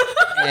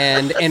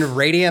 And in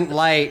radiant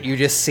light, you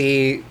just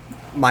see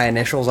my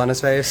initials on his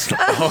face.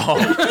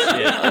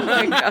 Oh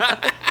my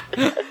god.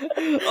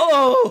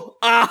 Oh,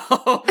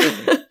 ow.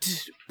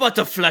 But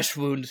a flesh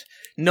wound.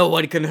 No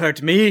one can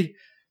hurt me.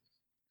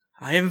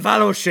 I am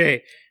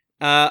Valoshe.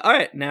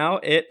 Alright, now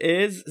it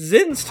is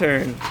Zin's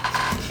turn.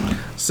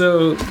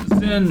 So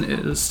Zin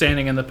is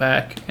standing in the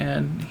back,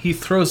 and he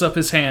throws up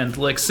his hand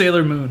like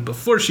Sailor Moon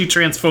before she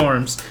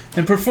transforms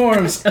and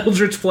performs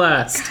Eldritch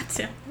Blast.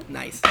 Gotcha.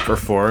 Nice.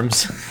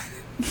 Performs.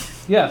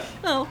 Yeah.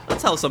 Oh,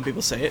 that's how some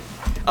people say it.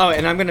 Oh,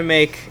 and I'm going to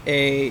make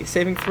a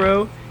saving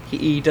throw.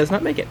 He does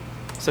not make it.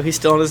 So he's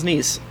still on his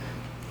knees.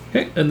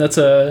 Okay, and that's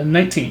a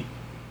 19.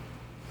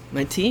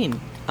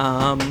 19.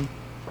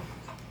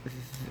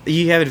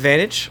 You have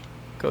advantage.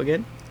 Go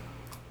again.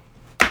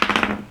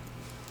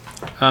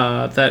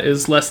 That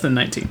is less than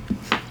 19.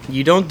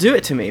 You don't do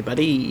it to me,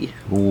 buddy.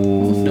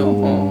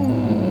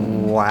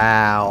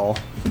 Wow.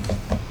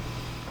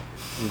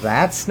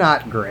 That's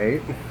not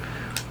great.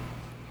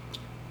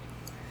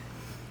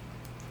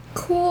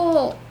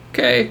 Cool.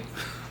 Okay.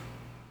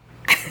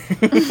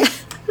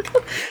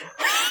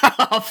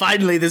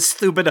 Finally, this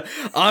stupid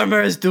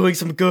armor is doing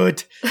some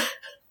good.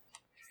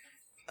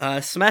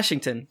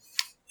 Smashington.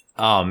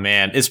 Oh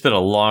man, it's been a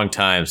long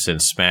time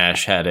since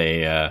Smash had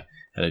a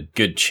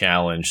good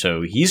challenge.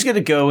 So he's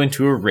gonna go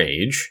into a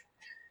rage.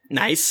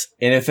 Nice.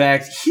 And in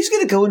fact, he's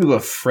gonna go into a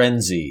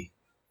frenzy.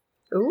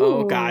 Ooh.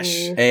 Oh gosh.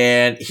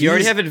 And You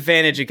already have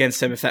advantage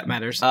against him if that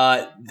matters.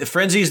 the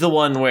frenzy is the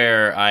one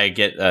where I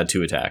get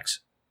 2 attacks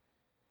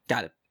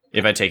Got it.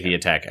 if I take the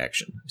attack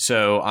action.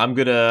 So I'm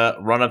gonna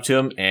run up to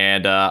him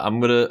and I'm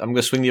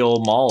gonna swing the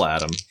old maul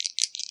at him.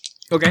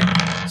 Okay.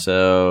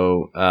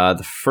 So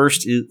the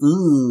first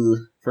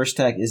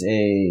attack is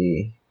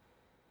a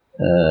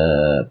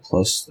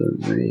plus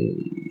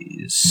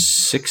 3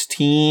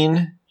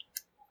 16.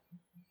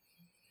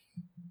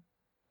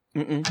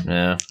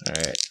 No, all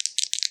right.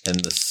 And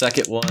the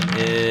second one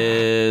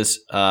is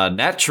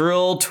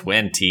natural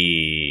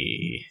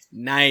 20.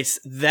 Nice.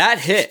 That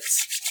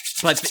hits,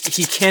 but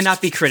he cannot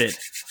be critted.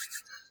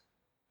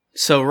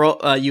 So roll.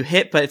 You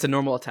hit, but it's a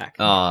normal attack.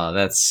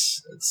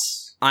 That's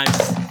I'm.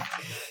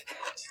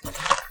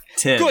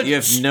 Tim. Good. You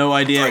have no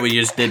idea what you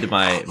just did to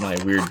my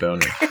weird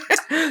boner.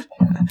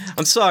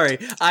 I'm sorry.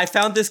 I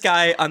found this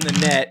guy on the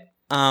net,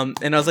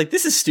 and I was like,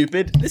 "This is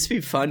stupid. This would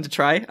be fun to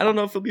try. I don't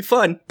know if it'll be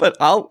fun, but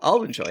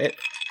I'll enjoy it."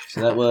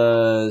 So that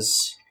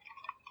was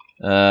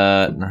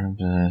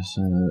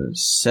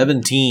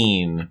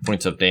 17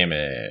 points of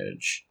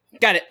damage.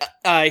 Got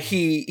it.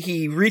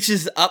 He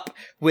reaches up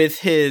with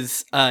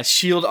his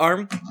shield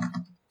arm,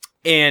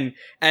 and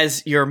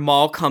as your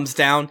maul comes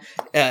down,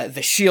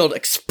 the shield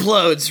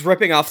explodes,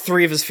 ripping off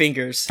 3 of his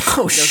fingers.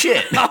 Oh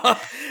shit!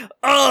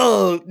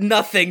 Oh,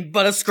 nothing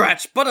but a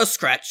scratch.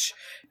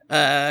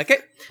 Okay.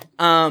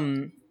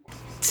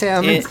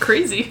 Tim, It's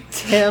crazy.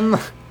 Tim,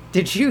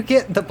 did you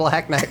get the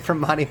Black Knight from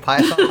Monty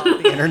Python off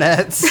the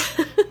internet?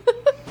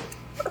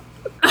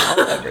 I'll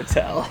never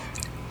tell.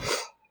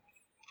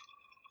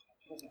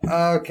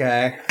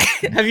 Okay.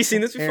 Have you seen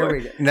this Here before?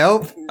 we go.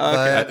 Nope.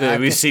 but I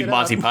We've picked seen it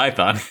Monty up.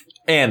 Python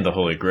and the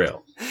Holy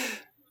Grail.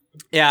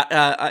 Yeah.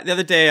 The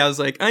other day I was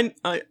like, I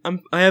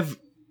have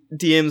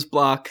DM's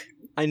block.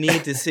 I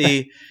need to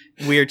see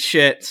weird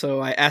shit. So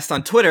I asked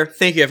on Twitter.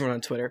 Thank you everyone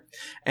on Twitter.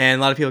 And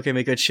a lot of people can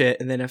make good shit.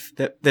 And then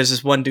there's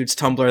this one dude's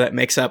Tumblr that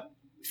makes up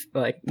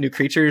like new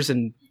creatures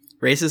and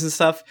races and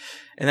stuff.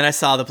 And then I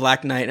saw the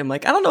Black Knight. And I'm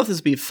like, I don't know if this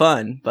would be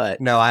fun, but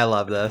No, I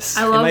love this.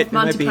 I love might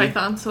Monty be-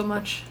 Python so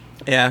much.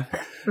 yeah.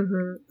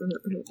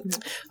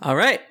 All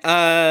right.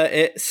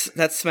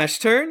 That's Smash's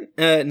turn.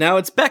 Now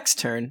it's Beck's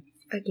turn.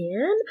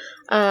 Again?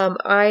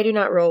 I do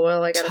not roll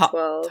well. I got a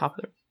 12. Top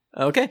of the-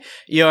 Okay.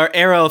 Your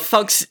arrow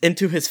thunks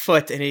into his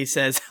foot, and he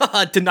says,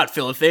 "Did not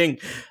feel a thing.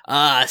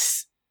 I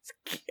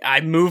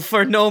move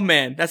for no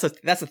man." That's the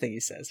thing he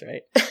says,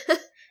 right?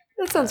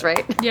 That sounds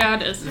right. Yeah,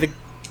 it is.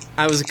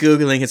 I was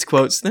googling his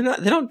quotes. They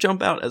don't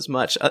jump out as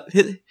much.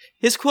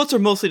 His quotes are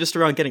mostly just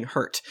around getting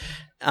hurt,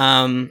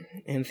 and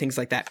things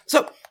like that.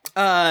 So,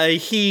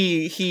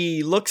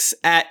 he looks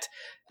at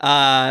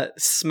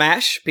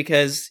Smash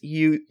because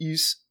you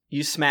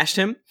smashed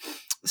him.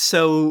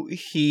 So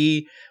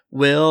he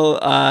will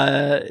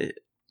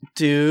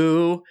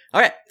do.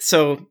 All right.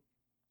 So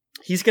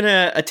he's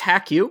gonna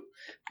attack you,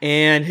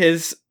 and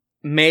his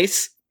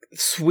mace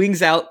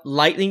swings out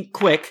lightning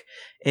quick.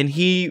 And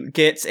he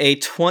gets a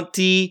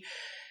 21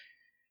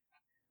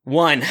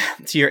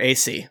 to your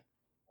AC.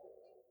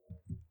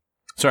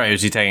 Sorry,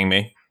 was he tagging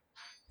me?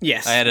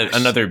 Yes. I had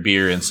another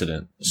beer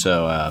incident.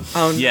 So,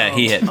 yeah, no.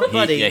 he hit.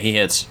 Buddy. He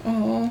hits.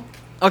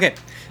 Okay.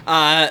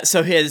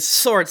 So his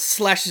sword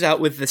slashes out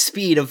with the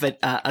speed of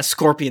a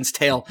scorpion's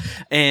tail,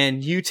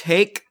 and you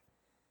take.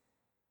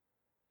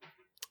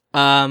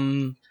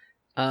 I'll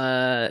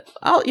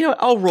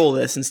roll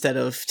this instead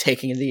of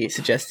taking the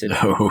suggested.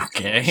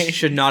 Okay. I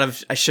should not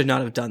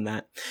have done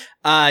that.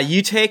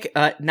 You take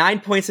 9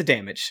 points of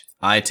damage.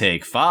 I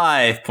take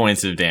 5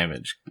 points of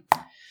damage.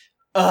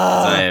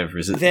 I have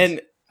resistance.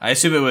 Then I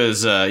assume it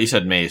was you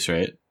said mace,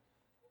 right?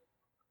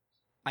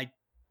 I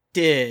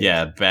did.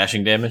 Yeah,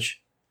 bashing damage.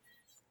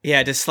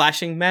 Yeah, does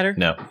slashing matter?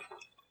 No.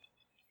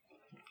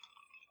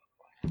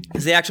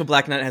 Because the actual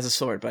Black Knight has a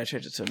sword, but I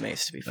changed it to a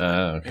mace to be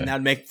fair. Okay.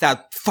 And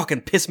that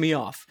fucking piss me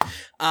off.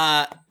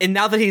 And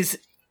now that he's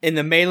in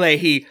the melee,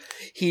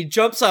 he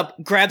jumps up,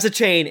 grabs a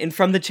chain, and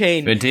from the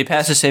chain... Did he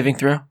pass a saving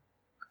throw?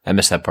 I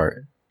missed that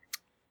part.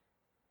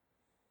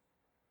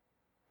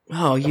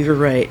 Oh, you're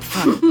right.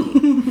 Fuck.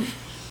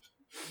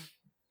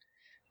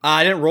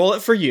 I didn't roll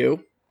it for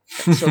you,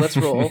 so let's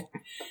roll.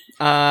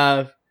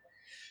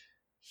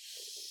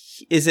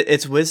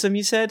 It's wisdom,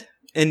 you said?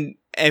 And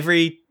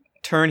every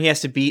turn he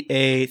has to beat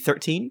a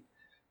 13?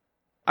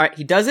 Alright,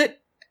 he does it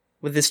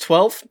with his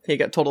 12. He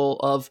got a total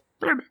of...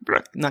 I'm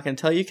not going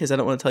to tell you because I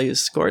don't want to tell you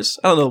his scores.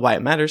 I don't know why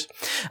it matters.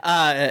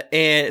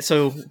 And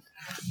so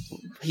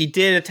he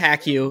did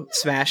attack you,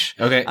 Smash.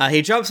 Okay.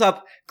 He jumps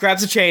up,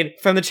 grabs a chain.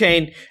 From the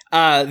chain,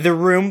 the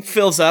room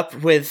fills up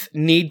with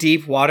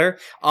knee-deep water.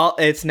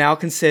 It's now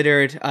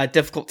considered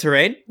difficult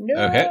terrain.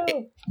 No.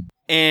 Okay.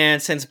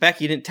 And since Beck,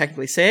 you didn't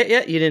technically say it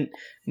yet, you didn't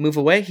move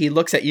away. He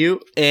looks at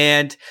you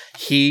and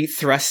he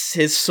thrusts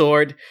his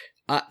sword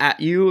at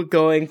you,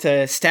 going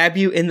to stab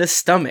you in the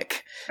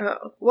stomach. Oh.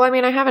 Well, I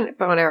mean, I have a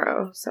bow and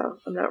arrow, so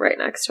I'm not right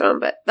next to him,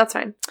 but that's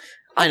fine.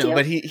 I know, deal.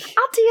 but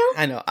I'll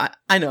deal.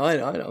 I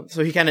know.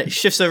 So he kind of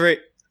shifts over,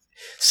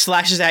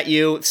 slashes at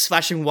you,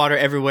 splashing water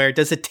everywhere.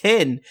 Does a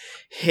 10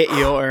 hit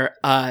your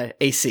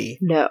AC?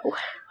 No.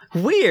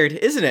 Weird,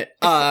 isn't it?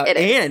 It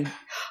is.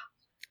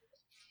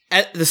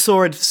 And the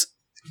sword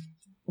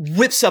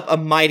whips up a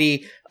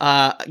mighty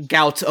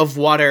gout of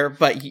water,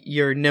 but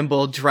your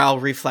nimble drow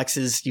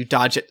reflexes, you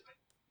dodge it.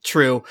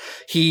 True.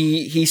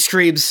 He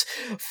screams,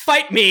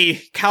 "Fight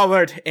me,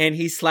 coward!" And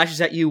he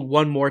slashes at you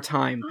one more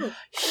time. Oh.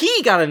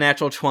 He got a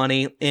natural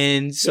 20,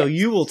 and so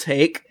you will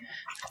take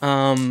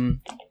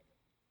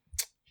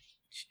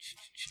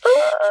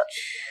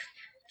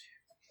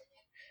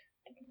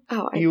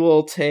you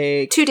will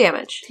take 2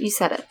 damage. You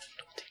said it.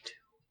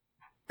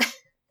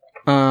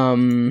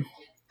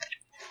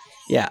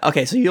 yeah,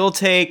 okay, so you'll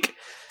take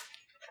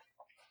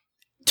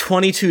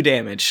 22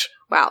 damage.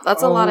 Wow,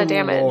 that's a lot of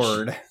damage.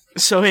 Lord.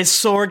 So his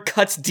sword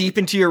cuts deep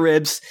into your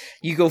ribs.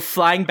 You go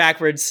flying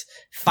backwards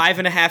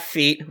 5.5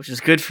 feet, which is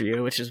good for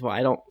you, which is why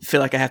I don't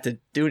feel like I have to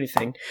do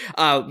anything.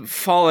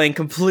 Falling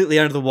completely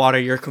under the water.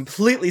 You're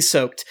completely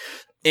soaked.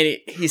 And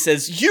he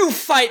says, "You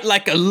fight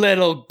like a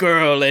little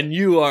girl, and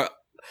you are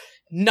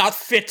not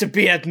fit to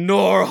be at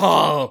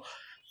Norhall."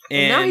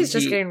 And now he's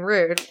just getting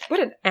rude.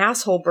 What an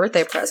asshole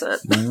birthday present.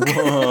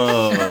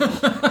 Whoa.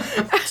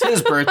 It's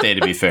his birthday,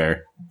 to be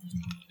fair.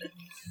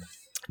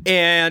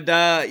 And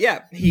yeah,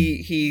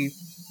 he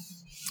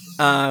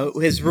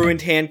his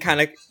ruined hand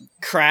kind of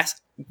grasps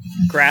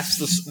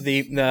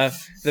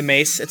the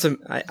mace. It's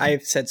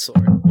I've said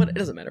sword. What, it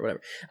doesn't matter.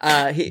 Whatever.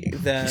 He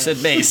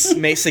said mace.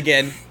 Mace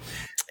again,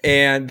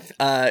 and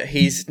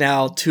he's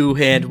now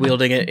 2-hand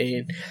wielding it.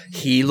 And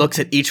he looks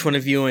at each one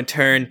of you in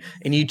turn,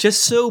 and you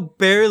just so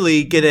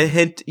barely get a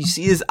hint. You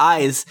see his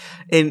eyes,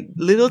 and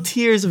little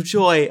tears of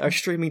joy are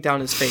streaming down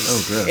his face.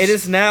 Oh, gross. It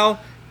is now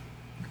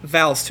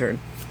Val's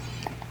turn.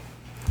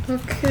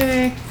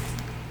 Okay.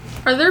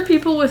 Are there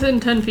people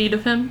within 10 feet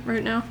of him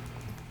right now?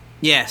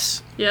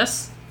 Yes,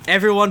 Yes?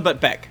 everyone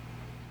but Beck.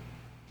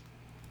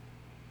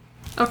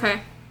 Okay.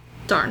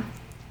 Darn.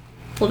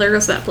 Well, there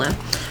goes that plan.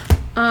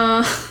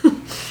 I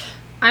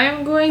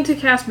am going to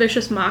cast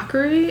Vicious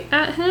Mockery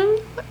at him,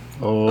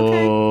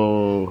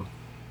 Oh.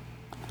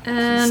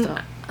 and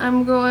Stop.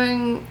 I'm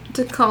going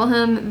to call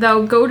him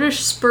Thou Goatish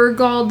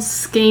Spurgald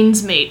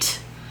Skane's Mate.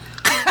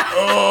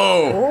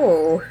 Oh.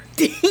 Oh.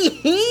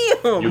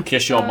 Damn! You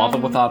kiss your mother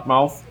with that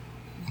mouth?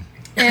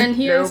 And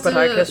he has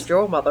to...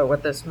 your mother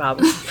with this mouth.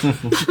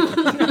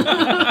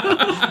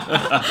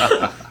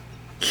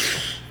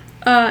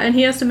 and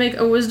he has to make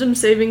a Wisdom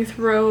saving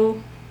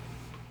throw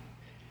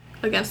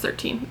against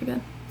 13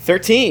 again.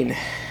 13.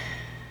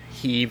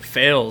 He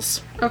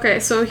fails. Okay,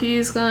 so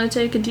he's gonna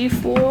take a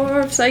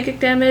d4 of psychic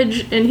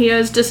damage, and he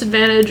has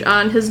disadvantage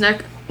on his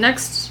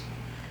next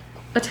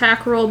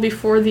attack roll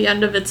before the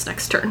end of its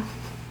next turn.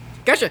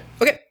 Gotcha.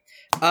 Okay.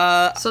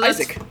 So that's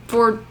Isaac.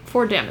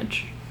 4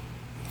 damage.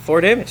 4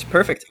 damage.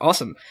 Perfect.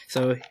 Awesome.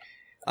 So,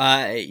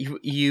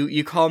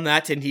 you call him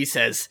that, and he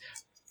says,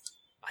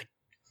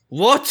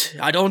 "What?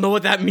 I don't know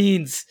what that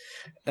means."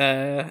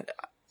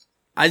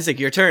 Isaac,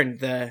 your turn.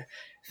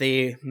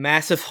 The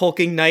massive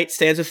hulking knight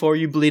stands before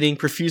you, bleeding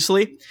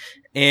profusely,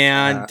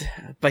 and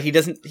but he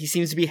doesn't. He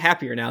seems to be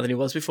happier now than he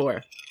was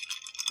before.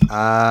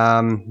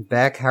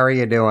 Beck, how are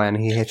you doing?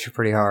 He hit you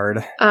pretty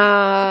hard.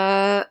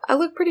 I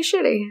look pretty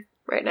shitty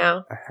right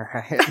now.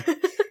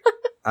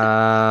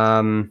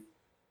 Alright.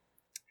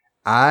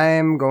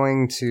 I'm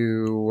going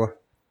to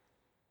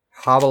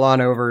hobble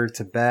on over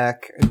to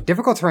Beck.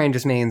 Difficult terrain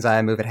just means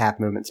I move at half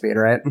movement speed,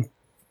 right?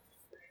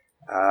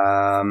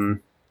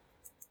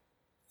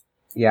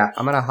 Yeah,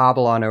 I'm gonna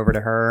hobble on over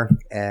to her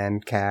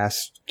and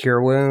cast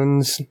Cure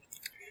Wounds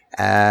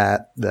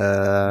at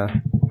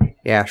the...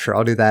 Yeah, sure,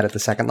 I'll do that at the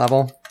second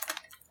level.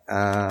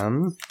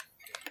 Beck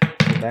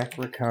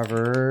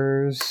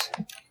recovers...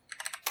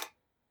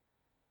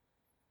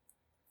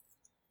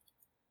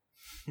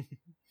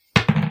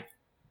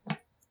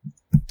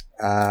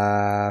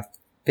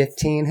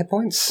 15 hit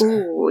points.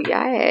 Ooh,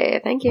 yay.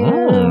 Thank you.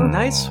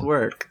 Nice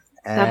work.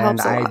 That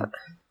helps a lot.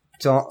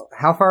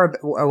 How far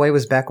away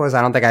was Beck was?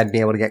 I don't think I'd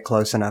be able to get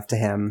close enough to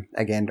him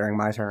again during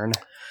my turn.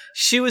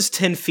 She was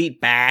 10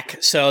 feet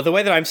back. So the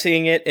way that I'm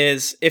seeing it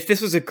is, if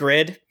this was a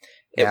grid,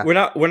 we're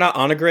not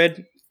on a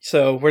grid.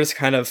 So we're just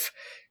kind of,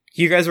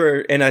 you guys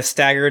were in a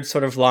staggered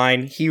sort of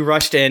line. He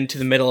rushed into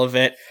the middle of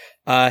it.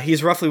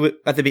 He's roughly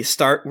at the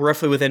start,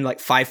 roughly within like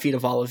 5 feet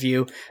of all of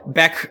you.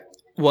 Beck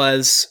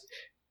was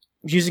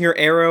using her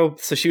arrow,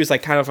 so she was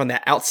like kind of on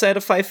the outside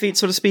of 5 feet,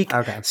 so to speak.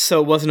 Okay.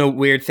 So it wasn't a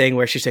weird thing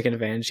where she's taking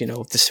advantage, we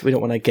don't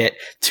want to get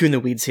too in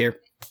the weeds here.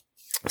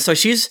 So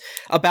she's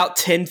about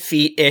 10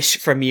 feet-ish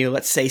from you,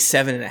 let's say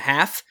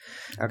 7.5.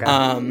 Okay.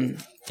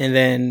 And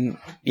then,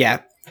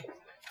 yeah,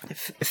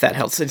 if that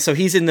helps. And so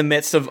he's in the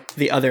midst of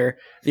the other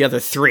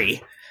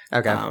three.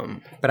 Okay.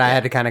 But I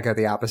had to kind of go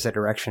the opposite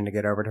direction to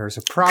get over to her,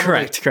 so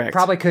Correct.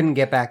 Probably couldn't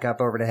get back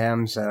up over to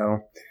him,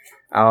 so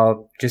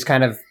I'll just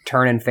kind of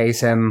turn and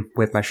face him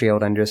with my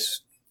shield and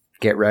just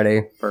get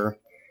ready for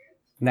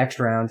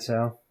next round,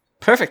 so.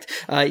 Perfect.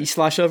 You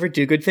slosh over,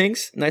 do good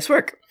things. Nice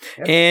work.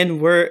 Yep.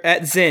 And we're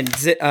at Zin.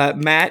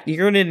 Matt,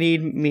 you're going to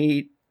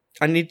need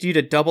I need you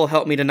to double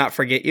help me to not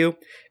forget you,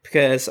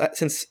 because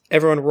since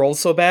everyone rolled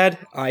so bad,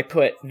 I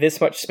put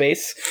this much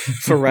space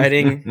for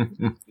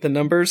writing the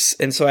numbers,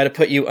 and so I had to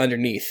put you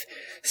underneath.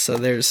 So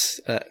there's,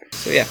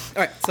 yeah.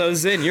 All right, so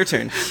Zin, your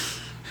turn.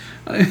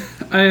 I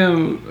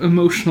am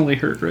emotionally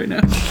hurt right now.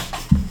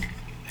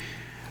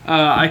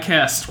 I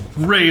cast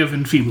Ray of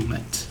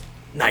Enfeeblement.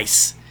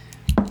 Nice.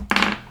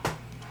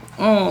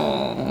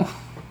 Oh.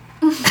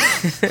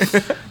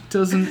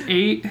 Does an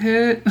 8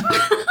 hit?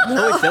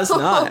 No, it does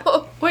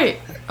not. Wait.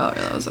 Oh,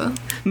 yeah, that was a...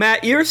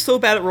 Matt, you're so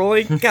bad at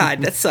rolling.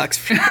 God, that sucks.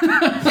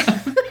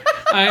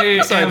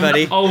 Sorry,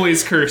 buddy.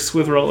 Always curse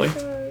with rolling.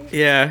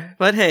 Yeah,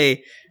 but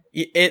hey,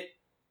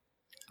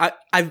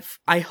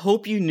 I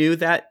hope you knew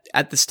that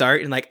at the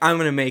start, and like, I'm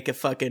gonna make a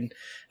fucking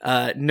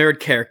nerd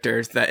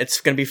character that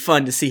it's gonna be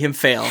fun to see him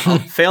fail. I'll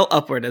fail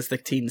upward, as the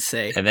teens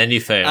say. And then you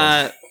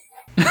failed.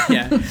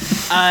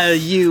 Yeah.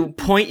 You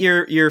point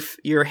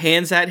your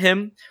hands at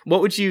him.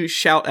 What would you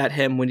shout at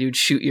him when you'd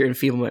shoot your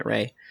enfeeblement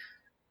ray?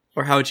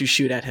 Or how would you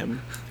shoot at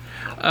him?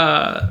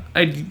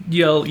 I'd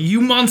yell,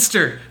 "You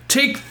monster!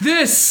 Take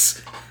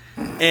this!"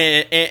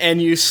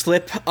 And you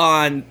slip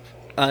on.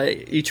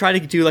 You try to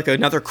do like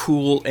another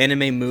cool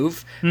anime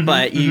move,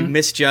 but you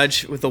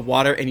misjudge with the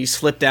water, and you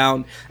slip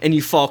down, and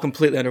you fall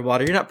completely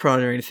underwater. You're not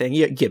prone or anything.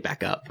 You get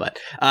back up, but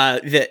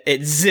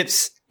it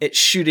zips. It's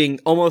shooting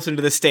almost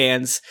into the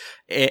stands,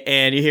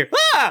 and you hear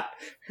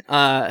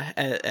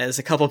as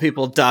a couple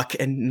people duck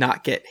and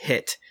not get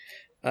hit.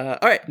 All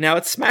right, now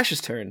it's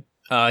Smash's turn.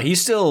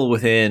 He's still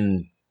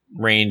within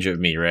range of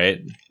me, right?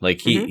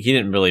 Like he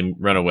didn't really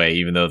run away,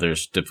 even though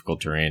there's difficult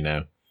terrain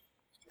now.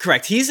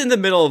 Correct. He's in the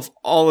middle of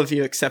all of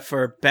you except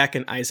for Beck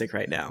and Isaac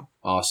right now.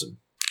 Awesome.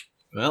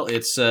 Well,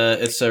 it's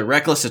a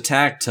reckless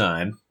attack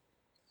time.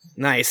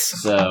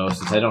 Nice. So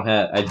since I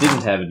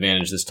didn't have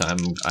advantage this time,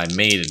 I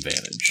made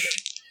advantage.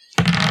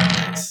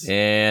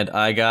 And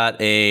I got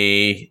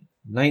a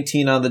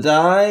 19 on the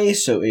die,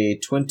 so a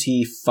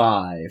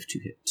 25 to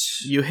hit.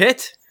 You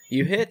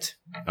hit.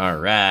 All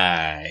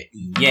right.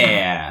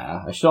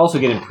 Yeah. I should also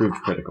get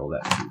improved critical.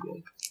 That's too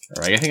good.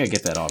 All right. I think I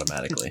get that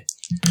automatically.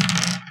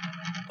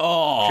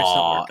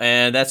 Oh,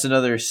 and that's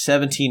another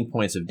 17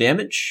 points of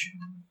damage.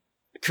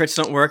 Crits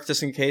don't work,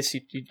 just in case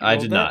you I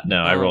did not.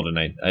 No, I rolled a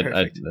 9.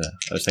 I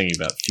was thinking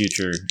about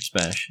future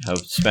smash, how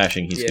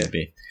smashing he's going to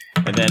be.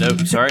 And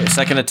then,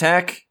 second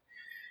attack.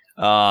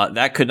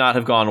 That could not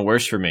have gone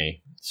worse for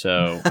me.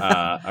 So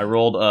I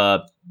rolled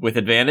with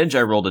advantage.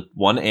 I rolled a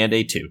 1 and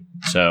a 2.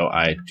 So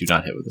I do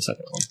not hit with the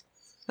second one.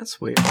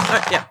 That's weird.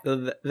 Yeah,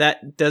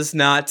 that does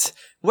not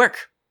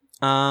work.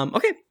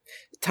 Okay,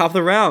 top of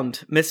the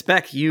round, Miss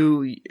Beck.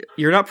 You're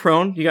not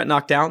prone. You got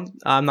knocked down.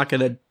 I'm not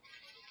gonna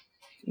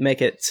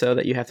make it so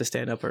that you have to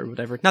stand up or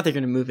whatever. Not that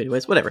you're gonna move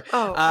anyways. Whatever.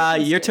 Oh,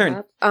 your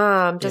turn.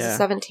 Does a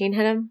 17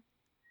 hit him?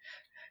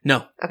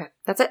 No. Okay,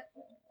 that's it.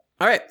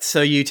 All right,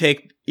 so you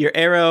take your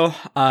arrow.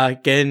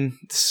 Again,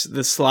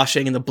 the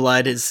sloshing and the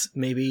blood is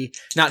maybe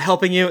not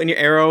helping you, and your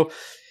arrow.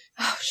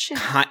 Oh shit!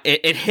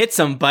 It hits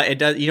him, but it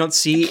does. You don't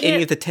see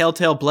any of the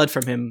telltale blood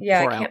from him pour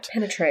out. Yeah, I can't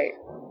penetrate.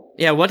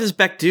 Yeah, what does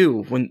Beck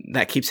do when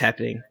that keeps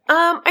happening?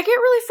 I get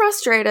really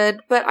frustrated,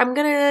 but I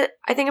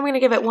think I'm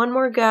gonna give it one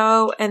more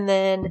go, and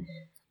then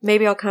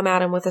maybe I'll come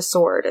at him with a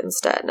sword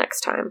instead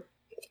next time.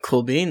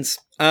 Cool beans.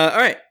 All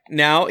right,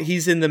 now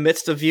he's in the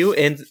midst of you,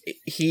 and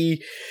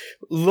he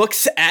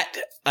looks at.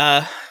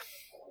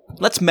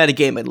 Let's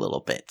metagame it a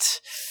little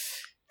bit.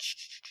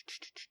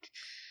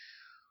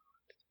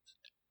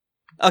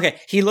 Okay,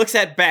 he looks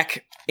at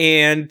Beck,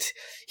 and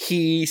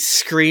he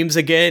screams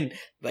again,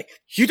 like,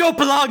 "You don't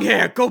belong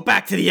here! Go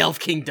back to the Elf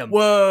Kingdom!"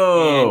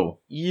 Whoa!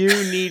 And you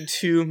need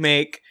to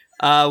make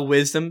a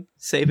wisdom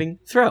saving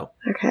throw.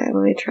 Okay,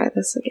 let me try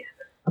this again.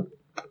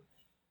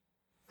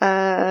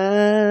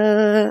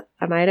 I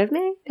might have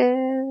made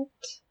it.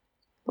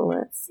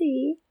 Let's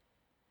see.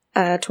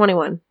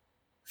 21.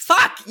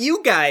 Fuck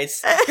you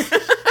guys!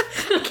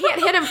 I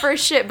can't hit him for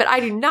shit, but I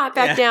do not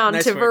back down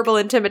nice to work. verbal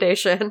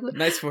intimidation.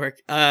 Nice work.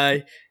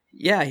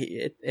 Yeah,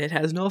 it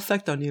has no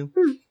effect on you.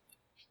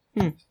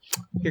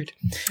 Weird.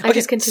 I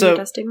just continue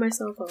dusting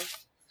myself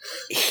off.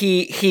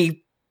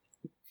 He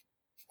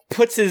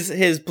puts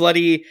his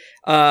bloody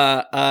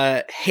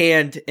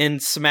hand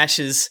and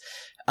smashes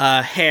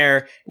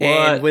hair,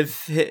 and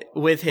with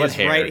his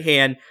hair? right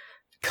hand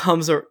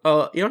comes a.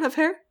 You don't have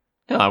hair?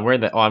 No, I'm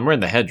wearing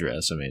the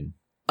headdress. I mean,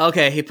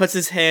 okay. He puts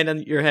his hand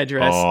on your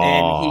headdress,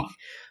 and he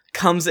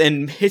comes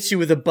and hits you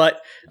with the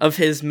butt of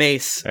his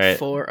mace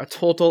for a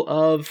total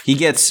of. He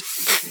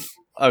gets.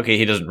 Okay,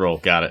 he doesn't roll.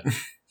 Got it.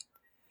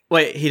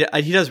 Wait, he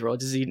does roll.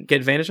 Does he get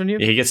advantage on you?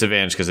 Yeah, he gets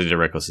advantage because he did a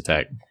reckless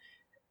attack.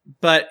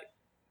 But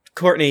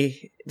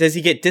Courtney, does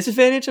he get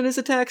disadvantage on his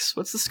attacks?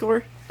 What's the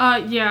score?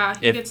 Yeah,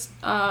 he gets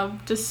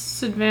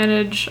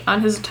disadvantage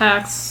on his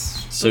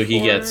attacks. So he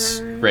gets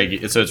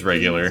So it's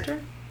regular.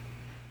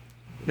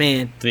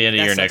 Man, to the end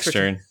of your next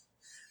turn.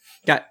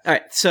 Got all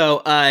right.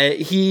 So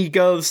he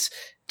goes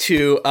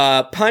to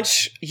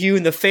punch you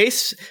in the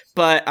face,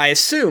 but I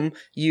assume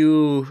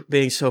you,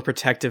 being so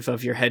protective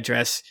of your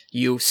headdress,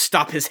 you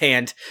stop his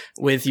hand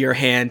with your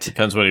hand.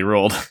 Depends what he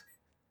rolled.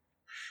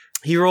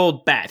 He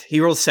rolled bad. He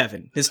rolled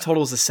 7. His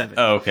total is a 7.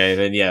 Oh, okay,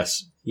 then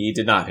yes, he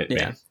did not hit me.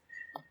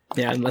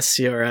 Yeah, unless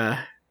you're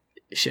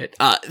shit.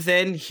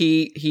 Then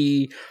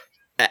he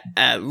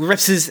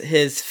rips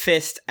his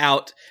fist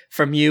out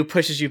from you,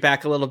 pushes you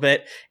back a little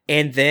bit,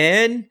 and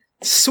then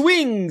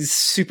swings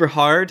super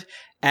hard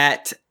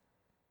at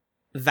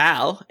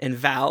Val, and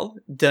Val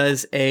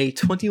does a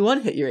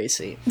 21 hit your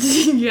AC.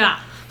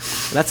 Yeah.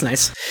 That's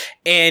nice.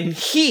 And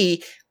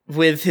he,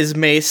 with his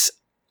mace,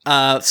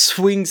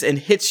 swings and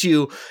hits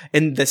you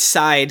in the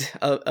side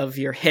of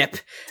your hip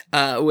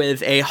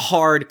with a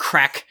hard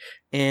crack,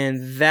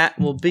 and that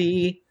will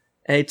be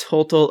a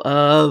total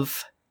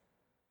of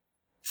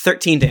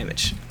 13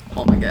 damage.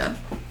 Oh my god.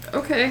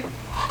 Okay.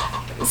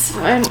 It's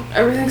fine.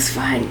 Everything's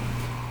fine.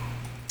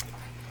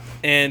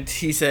 And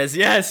he says,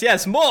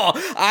 yes, more!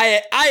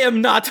 I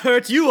am not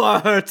hurt, you are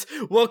hurt!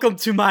 Welcome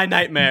to my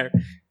nightmare.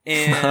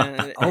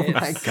 And oh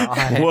my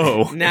god.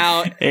 Whoa.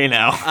 Now, hey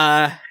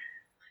now.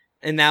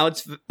 And now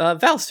it's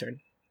Val's turn.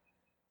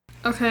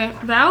 Okay,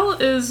 Val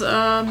is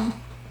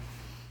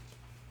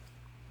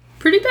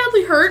pretty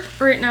badly hurt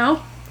right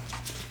now.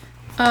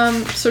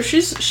 So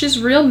she's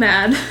real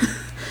mad.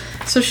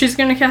 So she's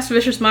gonna cast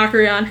Vicious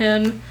Mockery on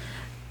him,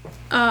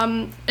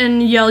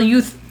 and yell,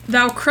 "You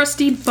thou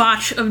crusty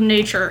botch of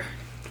nature."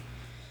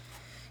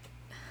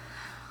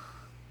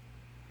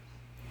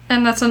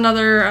 And that's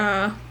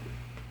another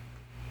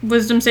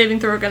wisdom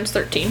saving throw against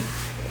 13. You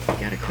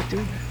gotta quit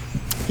doing that.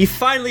 He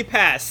finally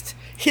passed.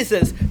 He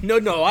says,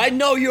 No, I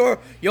know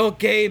your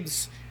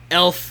games,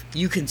 elf.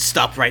 You can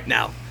stop right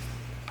now.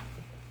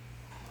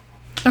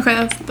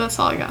 Okay, that's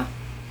all I got.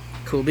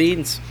 Cool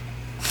beans.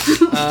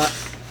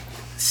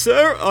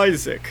 Sir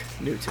Isaac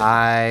Newton.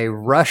 I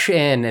rush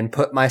in and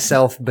put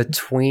myself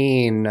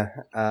between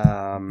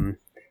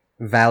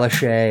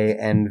Valashay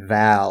and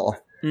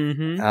Val.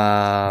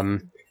 Mm-hmm.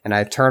 And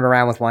I turn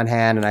around with one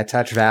hand and I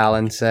touch Val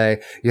and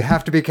say, "You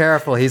have to be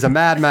careful. He's a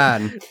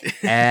madman."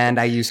 And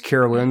I use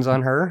Cure Wounds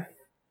on her.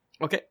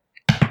 Okay.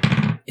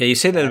 Yeah, you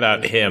say that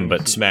about him,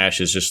 but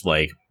Smash is just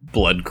like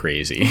blood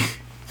crazy.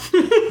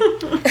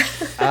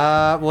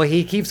 Well,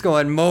 he keeps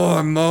going,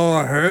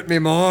 more, hurt me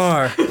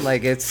more.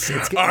 Like it's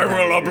I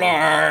will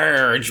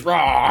oblige.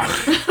 Raw.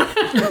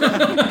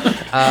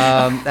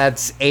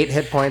 That's 8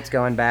 hit points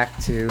going back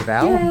to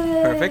Val.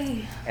 Yay. Perfect.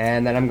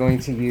 And then I'm going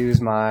to use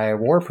my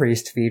War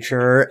Priest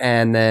feature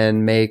and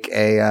then make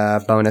a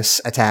bonus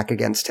attack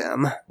against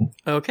him.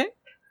 Okay.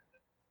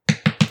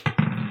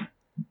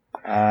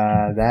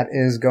 That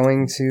is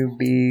going to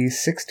be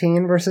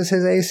 16 versus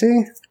his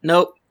AC?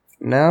 Nope.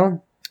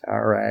 No?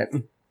 Alright.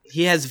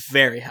 He has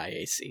very high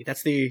AC.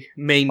 That's the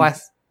main. Well,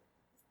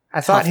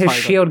 I thought his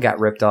shield got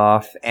ripped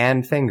off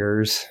and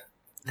fingers.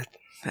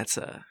 That's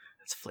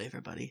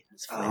flavor, buddy.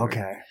 That's flavor. Oh,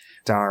 okay.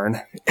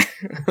 Darn.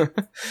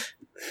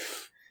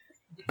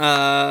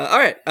 All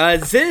right.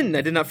 Zin,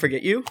 I did not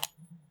forget you.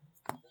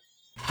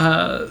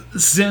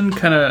 Zin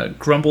kind of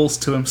grumbles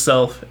to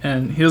himself,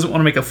 and he doesn't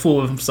want to make a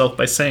fool of himself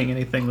by saying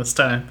anything this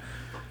time.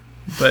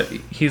 but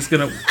he's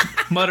gonna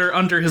mutter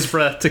under his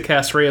breath to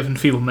cast Ray of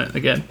Enfeeblement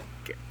again.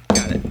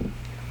 Got it.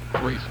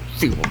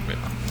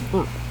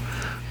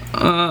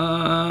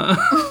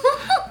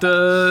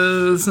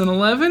 Does an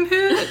 11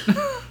 hit?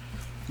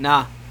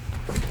 Nah.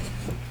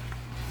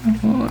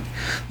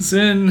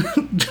 Zin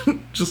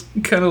just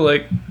kind of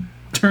like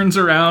turns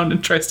around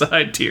and tries to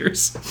hide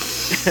tears.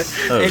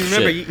 And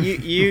remember,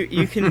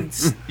 you can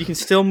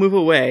still move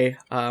away,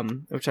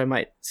 which I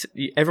might.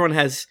 Everyone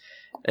has.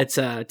 It's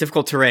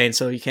difficult terrain,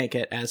 so you can't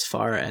get as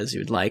far as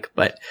you'd like.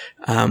 But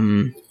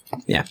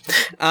yeah.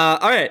 All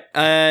right.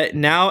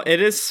 Now it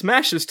is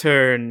Smash's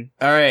turn.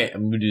 All right,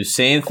 I'm gonna do the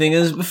same thing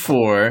as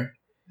before.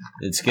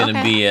 It's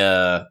gonna be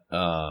a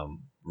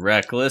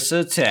reckless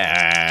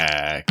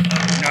attack.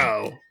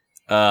 No.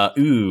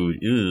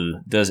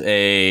 Does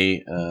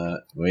a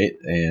wait,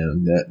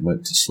 and that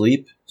went to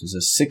sleep. Does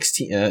a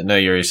 16? No,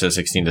 you already said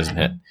 16 doesn't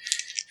hit.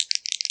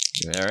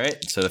 All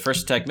right, so the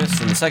first attack missed,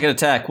 and the second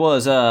attack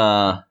was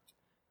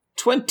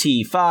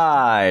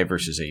 25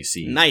 versus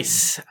AC.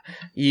 Nice.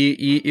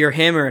 Your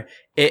hammer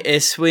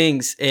it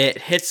swings.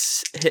 It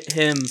hit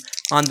him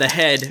on the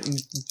head,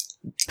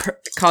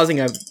 causing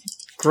a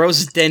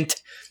gross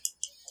dent.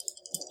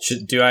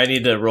 Do I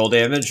need to roll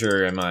damage,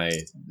 or am I?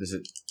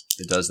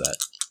 It does that?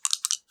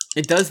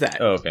 It does that.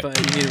 Oh, okay. But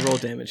you need to roll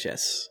damage.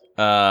 Yes.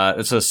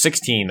 It's a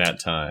 16 that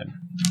time.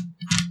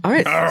 All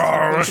right.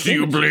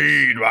 You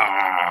bleed.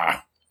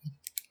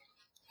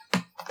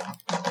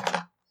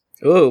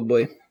 Oh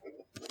boy.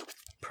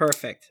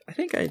 Perfect. I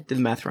think I did the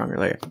math wrong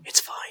earlier.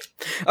 It's fine.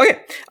 Okay.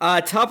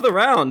 Top of the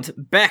round.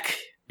 Beck,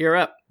 you're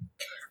up.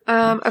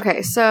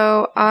 Okay,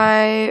 so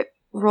I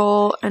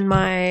roll, and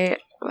my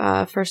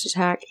first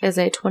attack is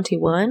a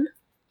 21.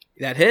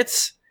 That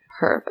hits.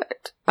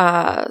 Perfect.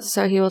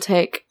 So he will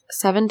take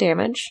 7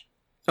 damage.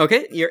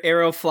 Okay, your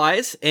arrow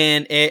flies,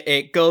 and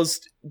it goes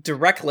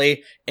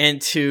directly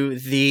into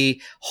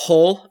the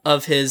hole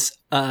of his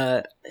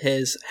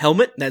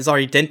helmet that's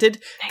already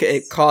dented. Nice.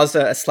 It caused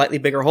a slightly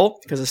bigger hole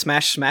because the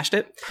smashed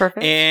it.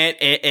 Perfect. And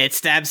it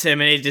stabs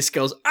him, and it just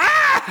goes,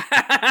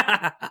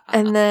 ah!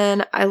 And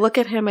then I look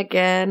at him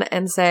again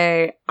and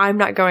say, I'm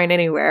not going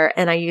anywhere,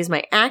 and I use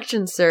my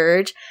action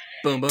surge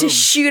Boom, boom. to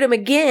shoot him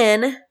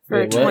again for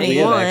Wait, what?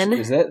 21.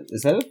 Is that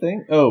a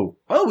thing? Oh,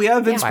 we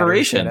have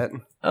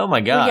inspiration. Oh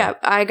my god! Well, yeah,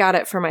 I got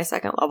it for my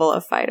second level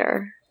of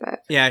fighter.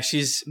 But Yeah,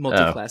 she's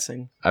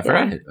multi-classing. I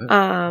forgot.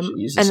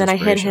 and then I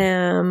hit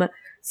him.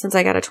 Since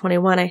I got a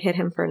 21, I hit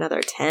him for another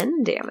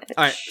 10 damage.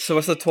 All right, so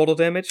what's the total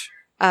damage?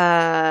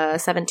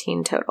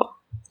 17 total.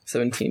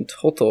 17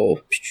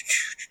 total.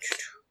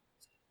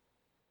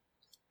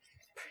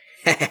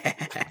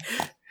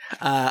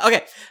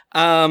 Okay.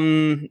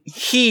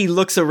 He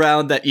looks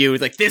around at you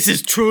like, this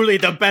is truly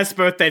the best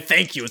birthday.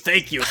 Thank you.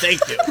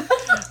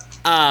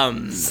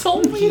 So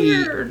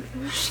weird.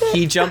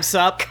 He jumps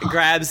up,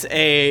 grabs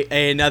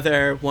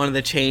another one of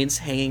the chains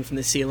hanging from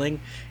the ceiling,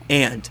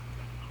 and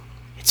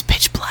it's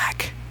pitch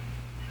black.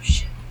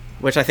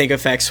 Which I think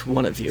affects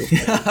one of you.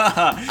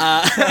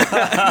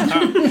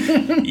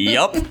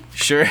 Yup,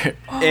 sure.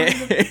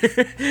 Aww.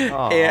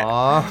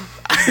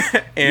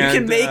 You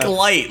can make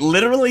light.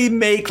 Literally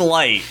make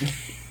light.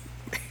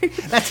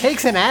 That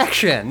takes an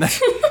action.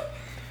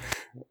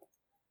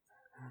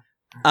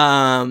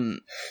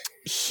 And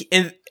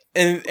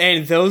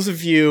those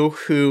of you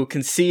who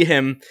can see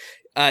him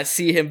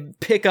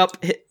pick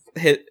up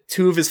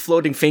two of his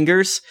floating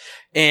fingers,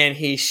 and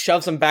he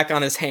shoves them back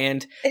on his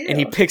hand. Ew. And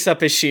he picks up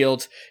his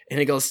shield, and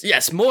he goes,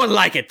 "Yes, more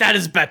like it. That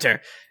is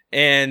better."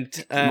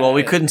 And well,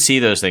 we couldn't see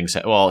those things.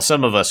 Well,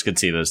 some of us could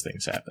see those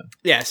things happen.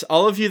 Yes,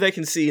 all of you that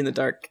can see in the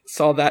dark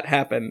saw that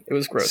happen. It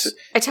was gross.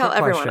 I tell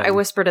everyone. I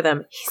whisper to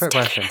them. He's Quick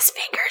sticking question. his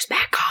fingers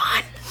back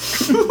on.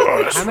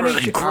 How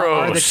many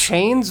are the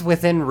chains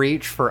within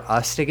reach for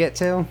us to get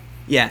to?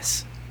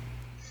 Yes.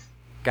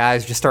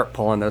 Guys, just start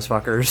pulling those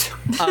fuckers.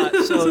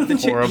 So the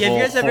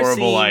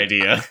horrible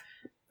idea.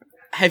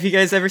 Have you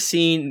guys ever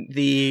seen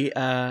the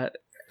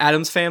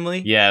Addams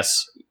Family?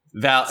 Yes.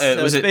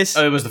 It was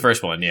the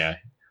first one. Yeah.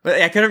 But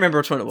I couldn't remember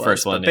which one it was.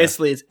 First one. But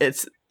basically,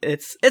 it's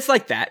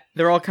like that.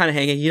 They're all kind of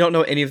hanging. You don't know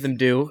what any of them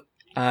do.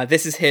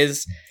 This is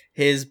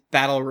his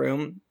battle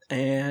room,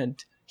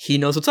 and he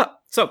knows what's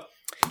up. So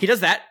he does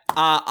that.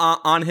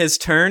 On his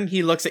turn,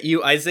 he looks at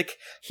you, Isaac.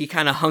 He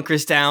kind of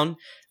hunkers down.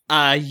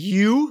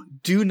 You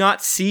do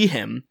not see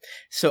him.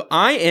 So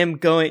I'm not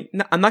going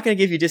to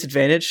give you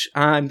disadvantage.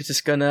 I'm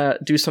just going to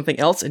do something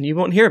else, and you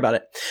won't hear about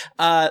it.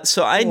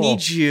 So I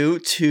need you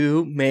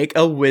to make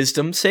a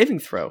wisdom saving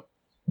throw.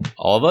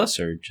 All of us,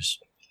 or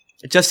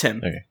just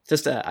him? Okay.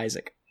 Just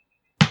Isaac.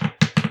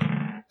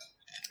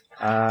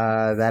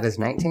 That is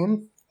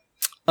 19.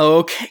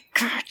 Okay.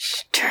 God,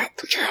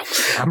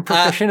 I'm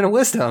proficient in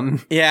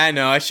wisdom. Yeah, I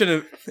know. I should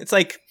have. It's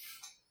like,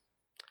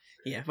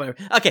 yeah, whatever.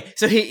 Okay,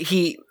 so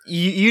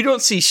you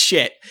don't see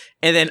shit,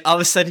 and then all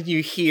of a sudden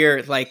you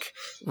hear, like,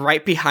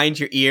 right behind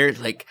your ear,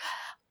 like,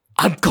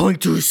 "I'm going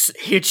to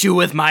hit you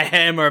with my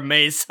hammer,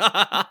 Mace,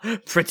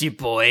 pretty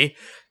boy."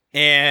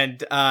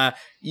 And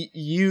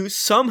you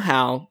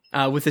somehow,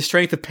 with the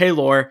strength of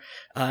Pelor,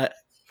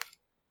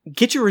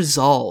 get your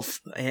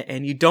resolve,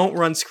 and you don't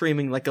run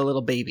screaming like a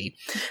little baby.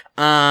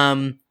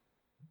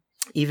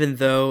 Even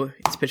though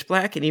it's pitch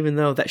black, and even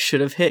though that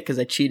should have hit because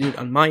I cheated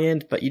on my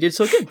end, but you did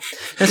so good.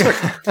 Nice work.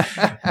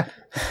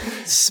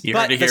 You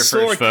heard it here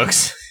first,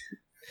 folks.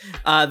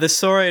 The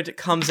sword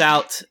comes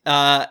out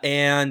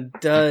and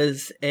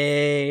does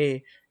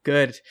a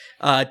good.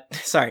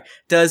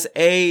 Does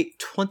a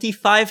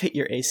 25 hit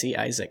your AC,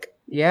 Isaac?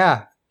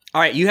 Yeah. All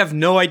right, you have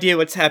no idea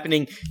what's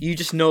happening. You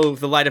just know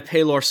the light of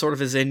Palor sort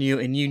of is in you,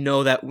 and you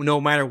know that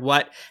no matter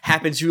what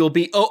happens, you will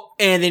be. Oh,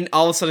 and then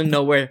all of a sudden,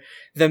 nowhere,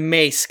 the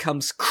mace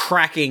comes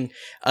cracking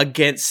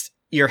against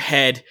your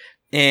head,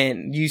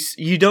 and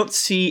you don't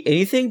see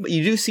anything, but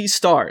you do see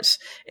stars,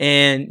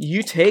 and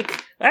you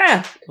take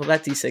well,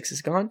 that D6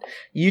 is gone.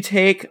 You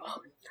take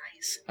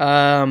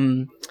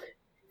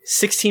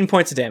 16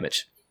 points of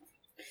damage,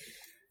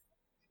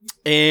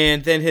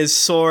 and then his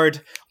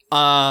sword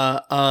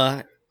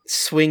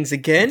swings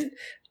again,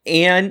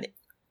 and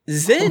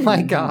Zin, oh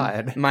my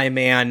god, my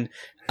man,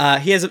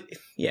 he has a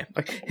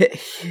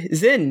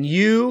Zin,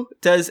 you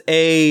does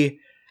a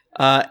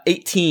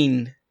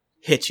 18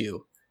 hit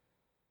you?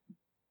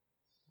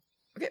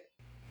 Okay,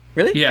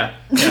 really? Yeah.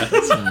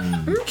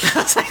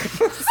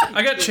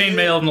 I got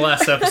chainmailed in the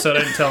last episode. I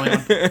didn't tell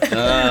anyone.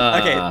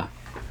 Okay.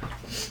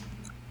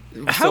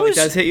 So it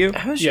does hit you?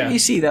 How is your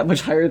AC that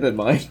much higher than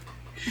mine?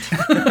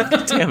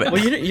 Damn it. Well,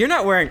 you're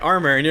not wearing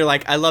armor, and you're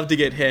like, I love to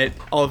get hit.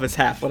 All of it's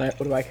half. What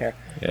do I care?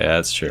 Yeah,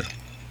 that's true.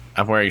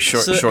 I'm wearing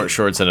short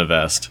shorts and a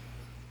vest.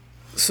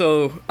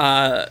 So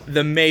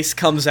the mace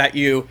comes at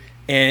you,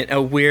 and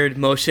a weird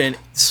motion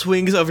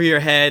swings over your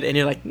head, and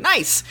you're like,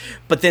 nice!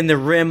 But then the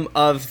rim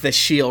of the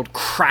shield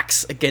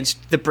cracks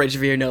against the bridge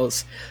of your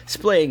nose,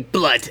 splaying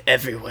blood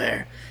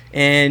everywhere.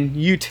 And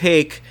you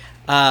take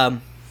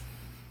 15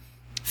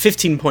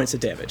 points of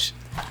damage.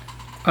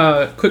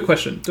 Quick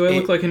question. Do I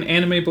look like an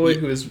anime boy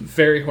who is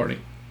very horny?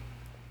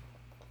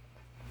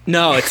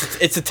 No,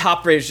 it's the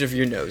top ridge of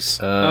your nose.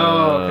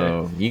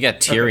 Okay. You got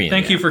Tyrion. Okay,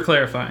 thank you for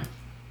clarifying.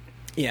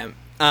 Yeah.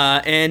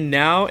 And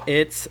now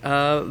it's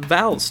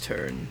Val's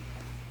turn.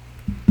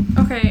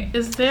 Okay,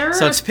 is there...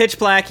 So it's pitch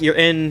black, you're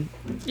in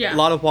a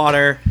lot of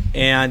water,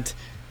 and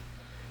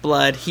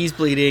blood. He's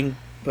bleeding,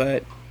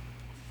 but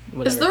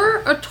whatever. Is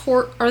there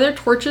are there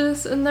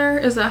torches in there?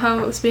 Is that how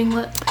it was being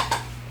lit?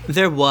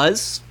 There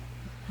was,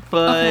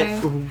 but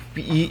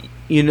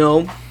you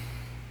know,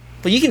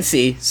 but you can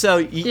see. So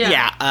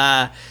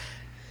I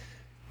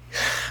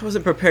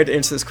wasn't prepared to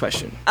answer this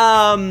question.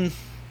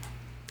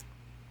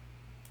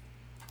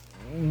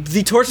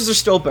 The torches are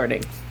still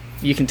burning.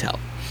 You can tell.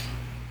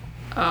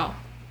 Oh.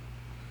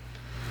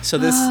 So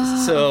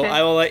okay.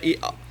 I will let you,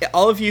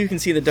 all of you who can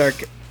see the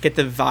dark get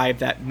the vibe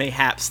that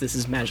mayhaps this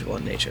is magical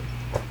in nature.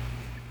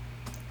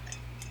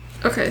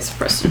 Okay, so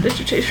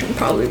prestidigitation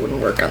probably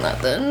wouldn't work on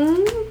that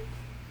then.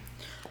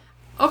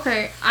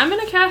 Okay, I'm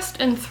gonna cast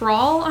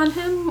Enthrall on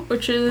him,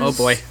 which is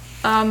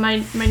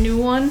my new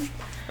one.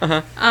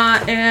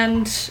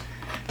 And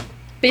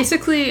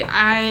basically,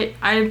 I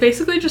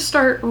basically just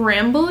start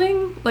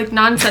rambling like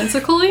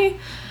nonsensically,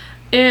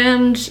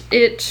 and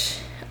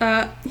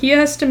he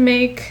has to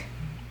make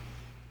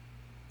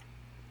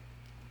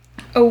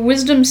a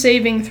wisdom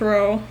saving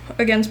throw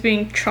against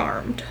being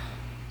charmed.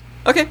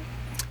 Okay.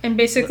 And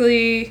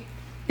basically,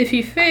 if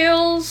he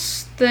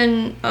fails,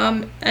 then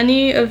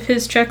any of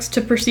his checks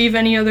to perceive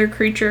any other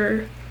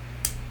creature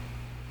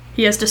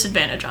he has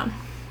disadvantage on.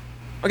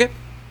 Okay.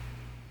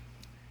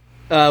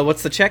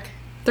 What's the check?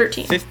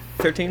 13.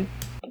 13.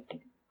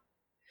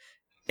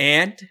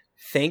 And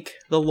thank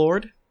the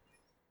Lord,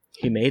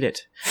 he made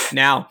it.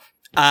 Now,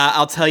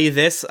 I'll tell you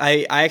this.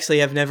 I actually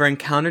have never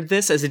encountered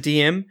this as a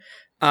DM.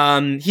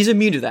 He's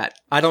immune to that.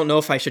 I don't know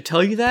if I should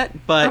tell you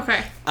that, but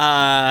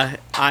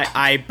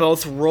I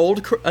both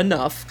rolled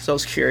enough, so I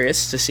was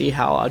curious to see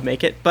how I'd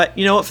make it. But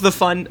you know what? For the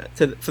fun,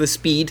 for the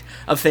speed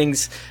of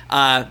things,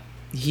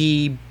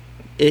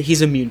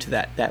 he's immune to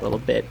that little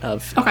bit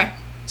of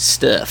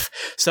stuff.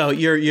 So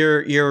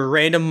your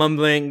random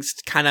mumblings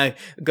kind of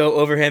go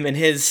over him, and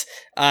his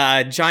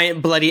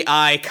giant bloody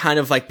eye kind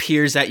of like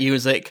peers at you.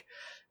 Is like,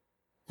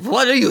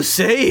 "What are you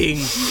saying?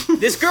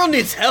 This girl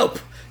needs help."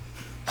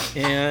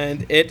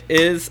 And it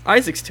is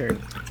Isaac's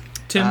turn.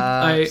 Tim,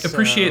 I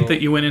appreciate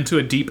that you went into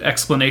a deep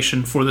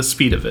explanation for the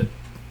speed of it.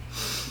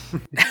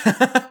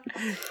 That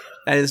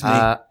is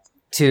me.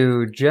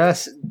 To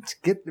just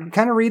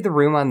kind of read the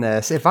room on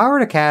this, if I were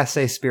to cast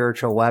a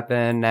spiritual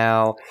weapon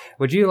now,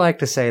 would you like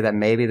to say that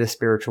maybe the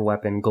spiritual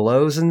weapon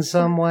glows in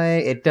some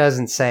way? It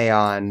doesn't say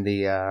on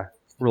the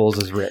rules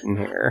as written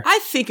here. I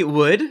think it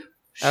would.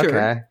 Sure.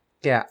 Okay.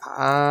 Yeah.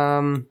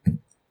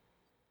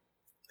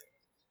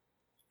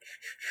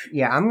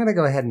 Yeah, I'm going to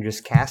go ahead and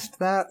just cast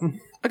that.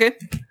 Okay.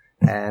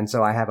 And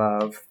so I have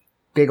a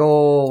big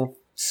old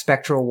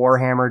spectral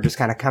warhammer just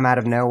kind of come out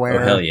of nowhere.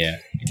 Oh, hell yeah.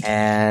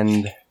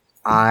 And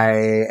I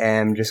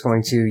am just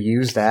going to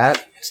use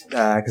that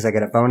because I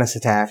get a bonus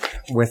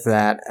attack with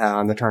that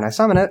on the turn I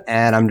summon it,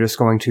 and I'm just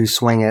going to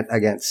swing it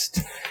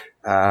against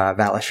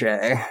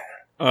Valashay.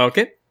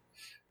 Okay.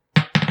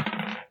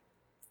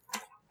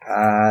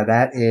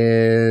 That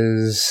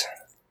is...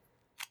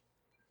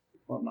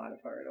 What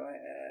modifier do I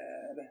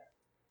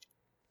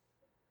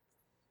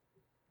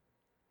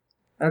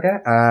add? Okay,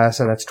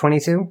 so that's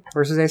 22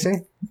 versus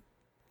AC.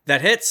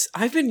 That hits.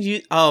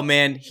 Oh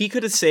man, he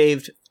could have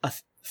saved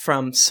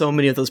from so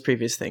many of those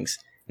previous things.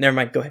 Never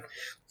mind, go ahead.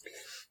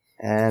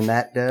 And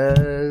that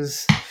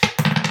does...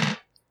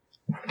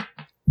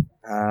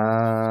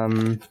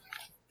 9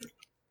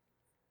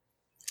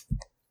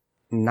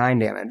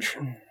 damage.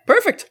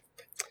 Perfect.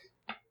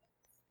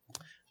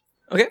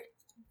 Okay.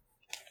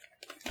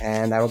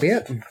 And that'll be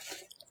it.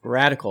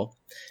 Radical.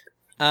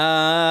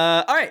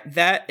 All right,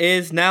 that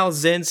is now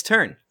Zen's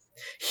turn.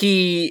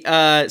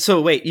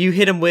 So wait, you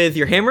hit him with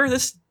your hammer?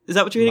 Is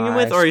that what you're hitting him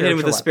with? Or you hit him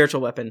with a spiritual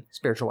weapon?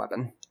 Spiritual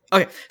weapon.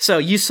 Okay, so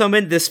you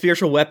summoned this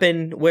spiritual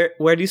weapon.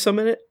 Where do you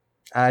summon it?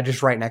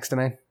 Just right next to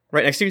me.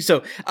 Right next to you.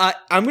 So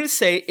I'm going to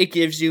say it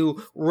gives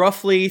you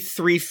roughly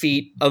 3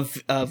 feet of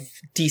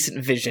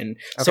decent vision.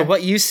 Okay. So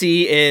what you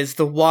see is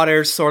the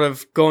water sort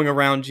of going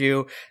around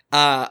you.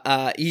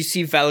 You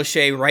see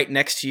Valouche right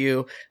next to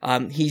you.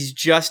 He's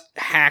just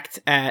hacked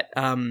at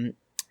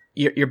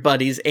your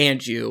buddies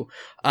and you.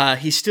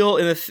 He's still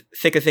in the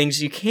thick of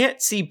things. You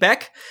can't see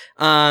Beck.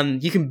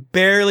 You can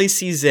barely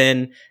see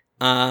Zen.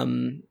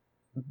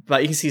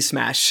 But you can see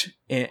Smash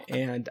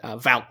and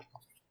Val.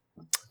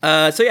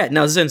 So yeah,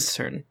 now Zen's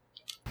turn.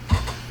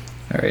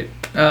 All right.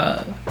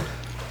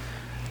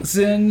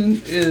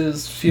 Zen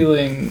is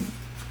feeling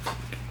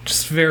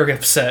just very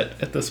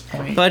upset at this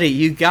point. Buddy,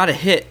 you gotta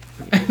hit.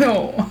 I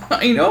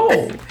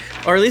know.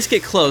 Or at least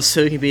get close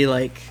so you can be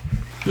like,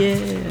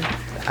 yeah.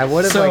 I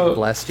would have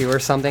blessed you or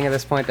something at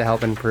this point to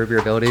help improve your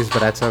abilities,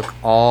 but I took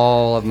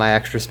all of my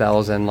extra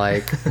spells and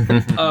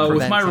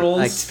with my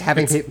rolls,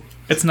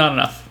 it's not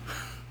enough.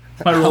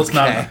 My roll's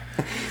not enough.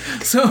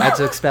 So I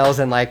took spells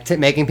and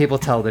making people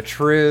tell the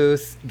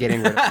truth,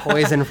 getting rid of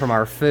poison from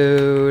our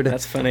food.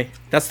 That's funny.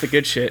 That's the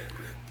good shit.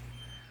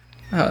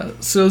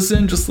 So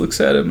Zen just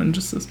looks at him and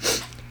just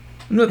says,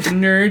 "I'm not the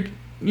nerd.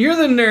 You're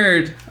the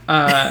nerd."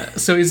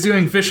 So he's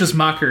doing vicious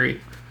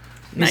mockery.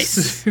 Nice.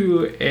 Let's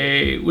do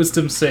a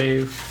wisdom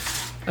save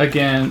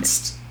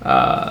against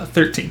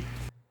 13.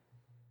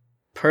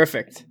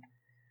 Perfect.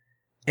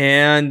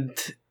 And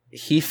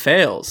he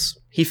fails.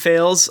 He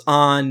fails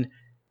on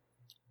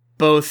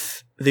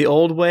both the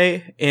old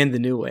way and the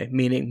new way,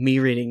 meaning me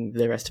reading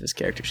the rest of his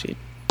character sheet.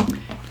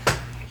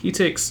 He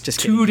takes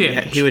 2 damage.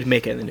 Yeah, he would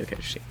make it in the new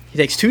character sheet. He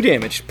takes 2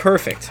 damage.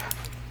 Perfect.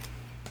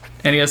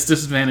 And he has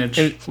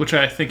disadvantage, which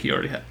I think he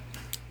already had.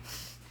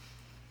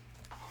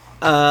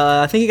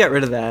 I think he got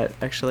rid of that,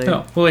 actually.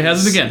 Oh, well, he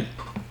has it again.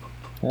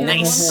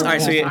 Nice. All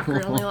right, so it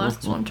only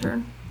lasts 1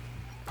 turn.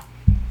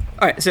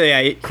 All right, so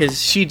yeah,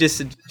 because she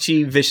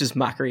vicious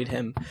mockeried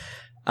him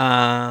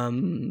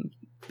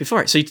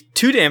before. So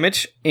 2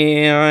 damage,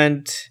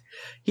 and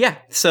yeah,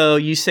 so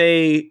you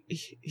say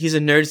he's a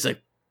nerd. It's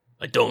like,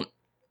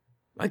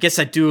 I guess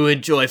I do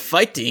enjoy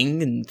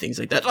fighting and things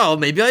like that. Oh,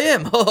 maybe I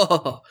am.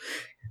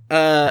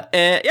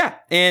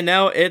 And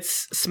now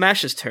it's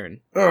Smash's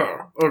turn. Oh,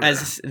 okay.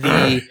 As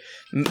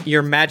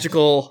your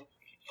magical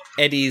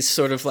eddies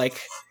sort of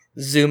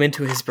zoom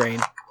into his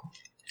brain.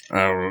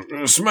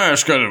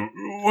 Smash kind of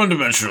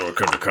one-dimensional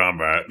kind of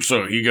combat,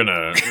 so he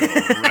gonna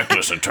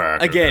reckless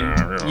attack. Again,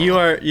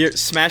 you're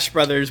Smash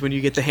Brothers when you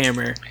get the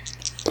hammer.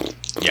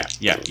 Yeah.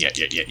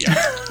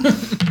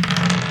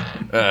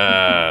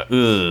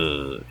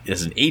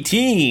 Is an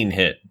 18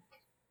 hit?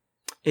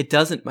 It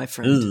doesn't, my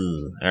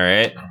friend. All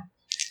right.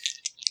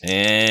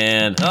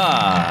 And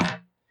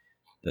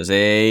does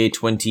a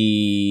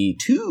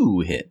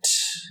 22 hit?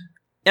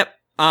 Yep.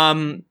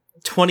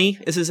 20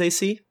 is his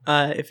AC.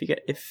 If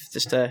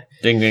just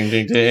ding ding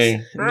ding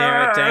ding,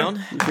 narrow it down.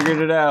 You figured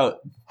it out.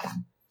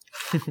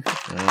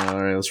 All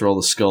right, let's roll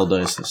the skull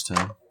dice this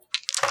time.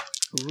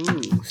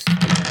 Ooh.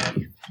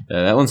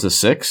 That one's a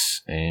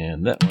 6,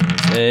 and that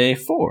one's a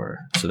 4.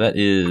 So that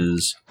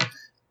is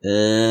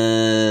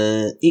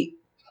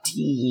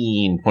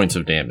 18 points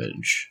of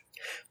damage.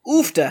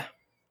 Oofta.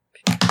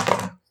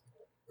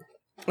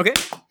 Okay.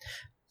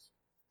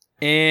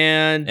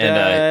 And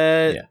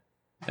yeah.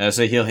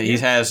 So he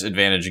has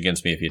advantage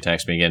against me if he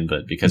attacks me again,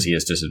 but because he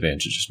has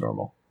disadvantage, it's just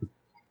normal.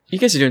 You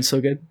guys are doing so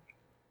good.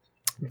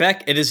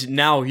 Beck, it is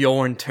now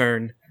your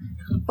turn.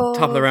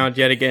 Top of the round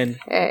yet again.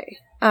 Okay.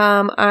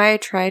 I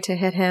tried to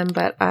hit him,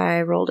 but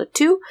I rolled a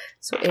 2,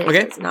 so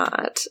it is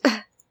not.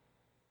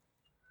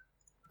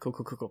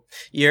 Cool.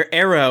 Your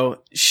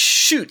arrow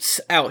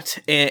shoots out,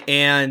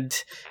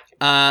 and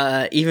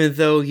even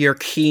though your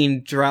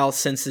keen drow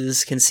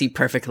senses can see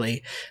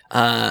perfectly,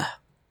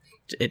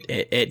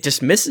 it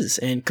just misses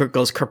and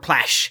goes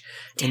kerplash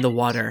in the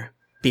water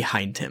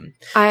behind him.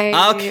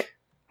 I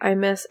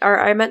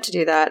meant to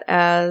do that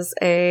as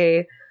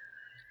a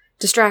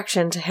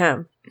distraction to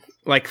him.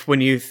 Like when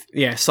you,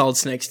 Solid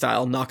Snake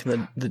style,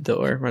 knocking the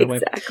door right away.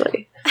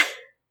 Exactly.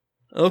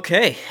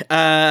 Okay.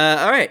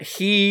 All right.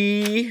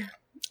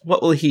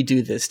 What will he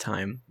do this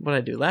time? What did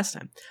I do last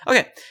time?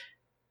 Okay.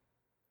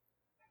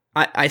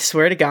 I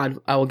swear to God,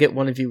 I will get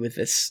one of you with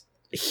this.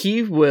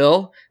 He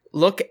will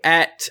look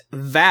at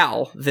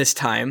Val this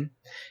time.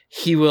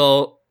 He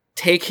will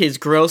take his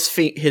gross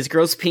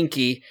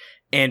pinky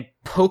and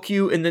poke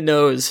you in the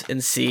nose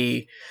and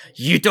see,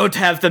 you don't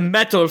have the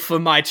metal for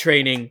my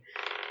training.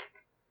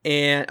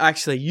 And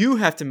actually, you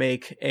have to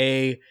make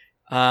a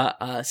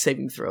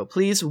saving throw.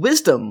 Please,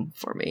 wisdom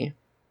for me.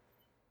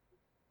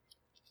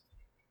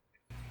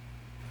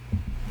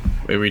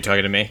 Wait, were you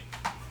talking to me?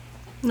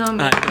 No,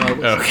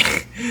 I'm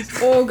Okay.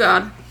 Oh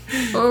god.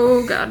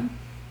 Oh god.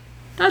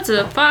 That's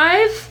a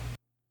 5.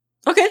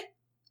 Okay.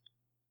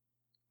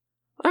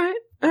 All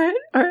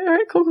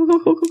right.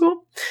 Cool.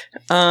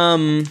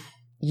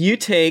 You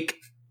take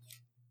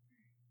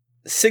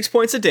 6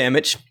 points of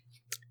damage,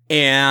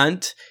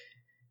 and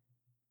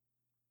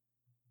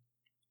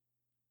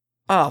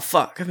oh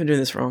fuck, I've been doing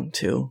this wrong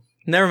too.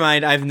 Never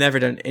mind, I've never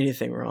done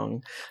anything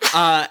wrong.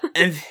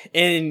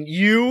 And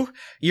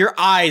your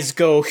eyes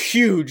go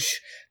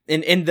huge.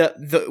 And in the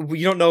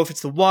you don't know if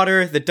it's the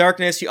water, the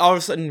darkness, you all of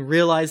a sudden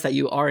realize that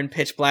you are in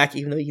pitch black,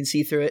 even though you can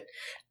see through it.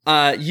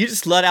 You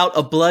just let out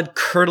a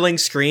blood-curdling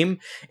scream,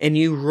 and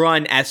you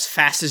run as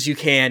fast as you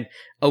can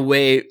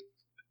away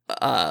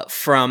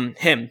from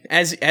him.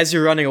 As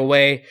you're running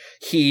away,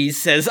 he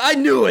says, I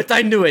knew it,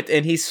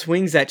 and he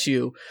swings at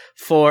you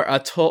for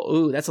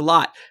that's a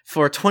lot,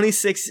 for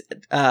 26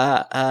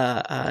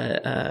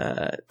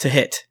 to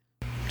hit.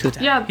 To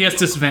attack. Yeah. He has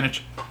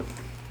disadvantage.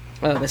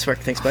 Oh, this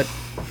worked. Thanks, bud.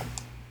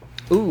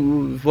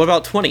 Ooh, what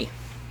about 20?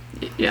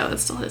 Yeah, that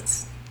still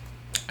hits.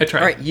 I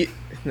tried. All right,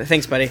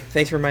 thanks, buddy.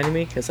 Thanks for reminding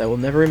me, because I will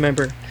never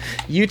remember.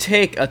 You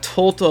take a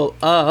total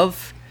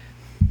of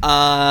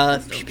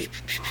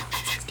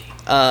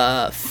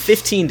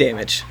 15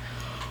 damage.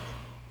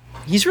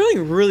 He's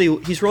rolling really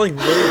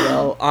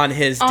well on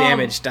his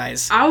damage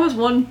dice. I was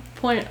 1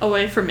 point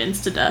away from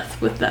insta-death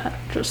with that.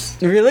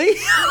 Just really?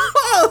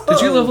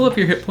 Did you level up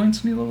your hit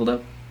points when you leveled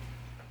up?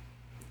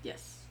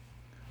 Yes.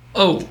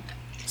 Oh,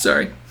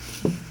 sorry.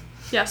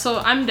 Yeah, so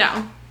I'm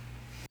down.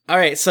 All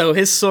right, so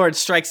his sword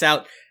strikes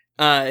out,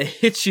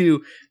 hits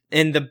you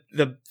in the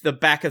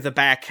back of the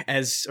back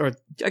or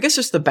I guess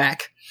just the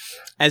back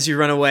as you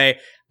run away.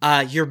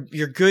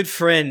 Your good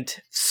friend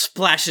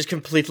splashes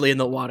completely in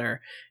the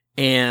water,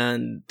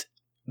 and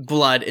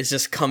blood is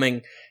just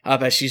coming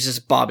up as she's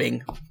just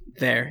bobbing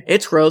there.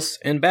 It's gross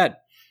and bad.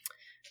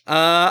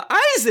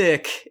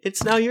 Isaac,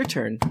 it's now your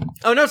turn.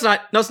 Oh, no, it's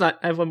not.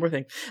 I have one more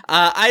thing.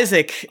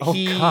 Isaac. Oh,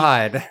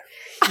 God.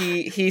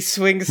 He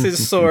swings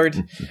his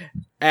sword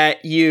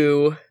at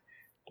you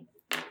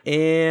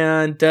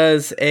and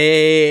does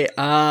a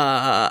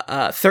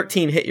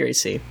 13 hit your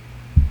AC.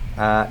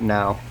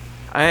 No.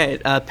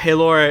 Alright,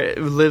 Pelor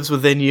lives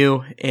within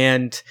you,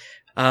 and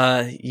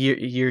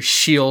your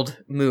shield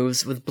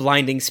moves with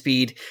blinding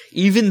speed,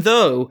 even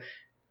though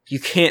you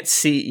can't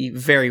see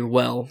very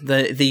well.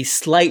 The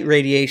slight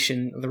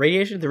radiation, the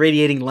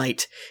radiating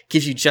light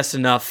gives you just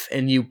enough,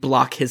 and you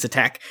block his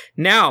attack.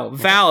 Now,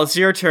 Val, it's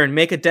your turn.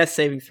 Make a death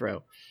saving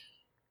throw.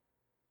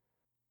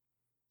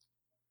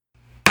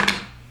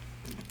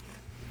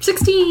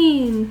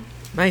 16.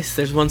 Nice,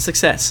 there's one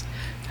success.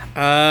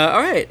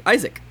 Alright,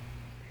 Isaac.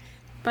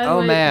 By the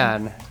way,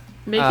 man.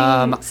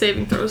 Making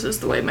saving throws is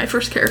the way my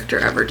first character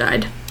ever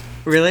died.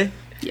 Really?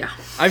 Yeah.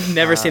 I've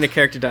never seen a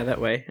character die that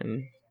way.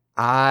 And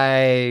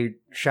I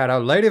shout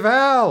out, Lady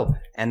Val!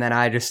 And then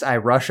I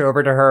rush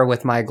over to her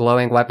with my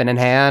glowing weapon in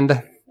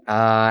hand,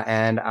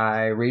 and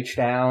I reach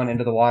down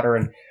into the water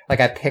and,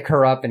 I pick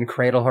her up and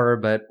cradle her,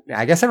 but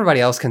I guess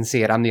everybody else can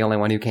see it. I'm the only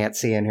one who can't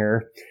see in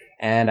here.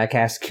 And I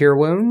cast Cure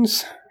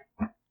Wounds.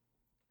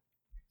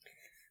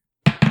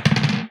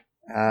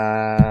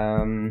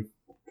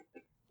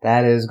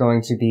 That is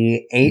going to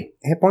be 8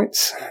 hit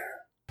points.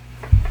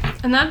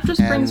 And that just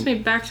brings me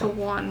back to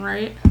 1,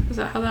 right? Is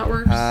that how that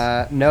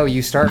works? No,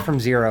 you start from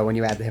 0 when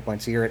you add the hit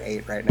points, so you're at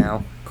 8 right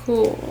now.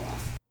 Cool.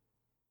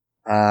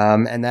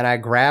 And then I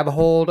grab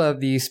hold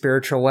of the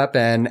spiritual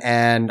weapon,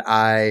 and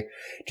I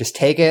just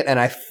take it, and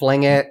I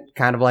fling it,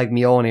 kind of like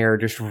Mjolnir,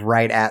 just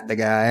right at the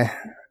guy,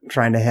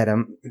 trying to hit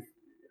him.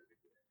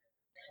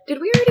 Did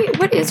we already...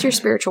 What is your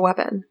spiritual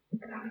weapon?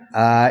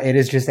 It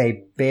is just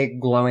a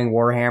big glowing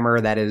warhammer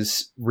that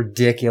is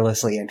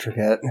ridiculously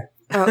intricate.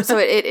 Oh, so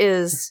it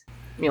is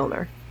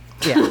Mjolnir.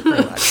 Yeah, pretty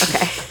much.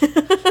 Okay.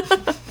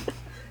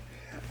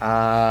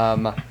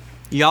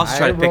 Y'all should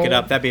try to pick it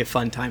up. That'd be a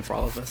fun time for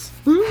all of us.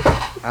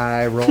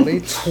 I rolled a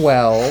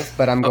 12,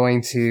 but I'm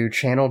going to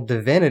channel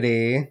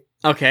divinity.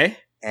 Okay.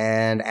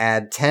 And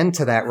add 10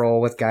 to that roll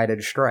with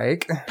guided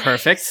strike.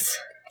 Perfect.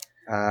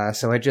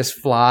 So it just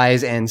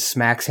flies and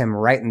smacks him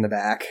right in the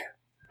back.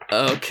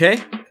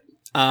 Okay.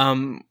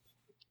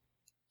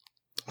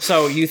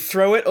 So you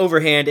throw it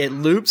overhand, it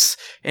loops,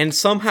 and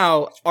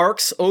somehow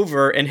arcs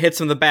over and hits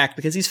him in the back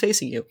because he's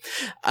facing you,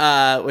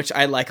 which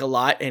I like a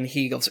lot, and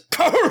he goes,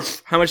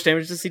 Perf! How much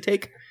damage does he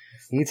take?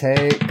 He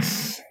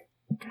takes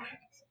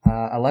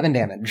 11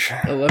 damage.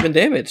 11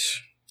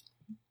 damage.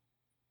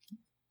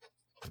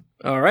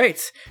 All right.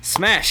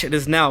 Smash. It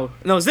is now...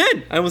 No,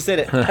 Zin! I almost did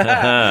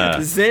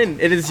it. Zin,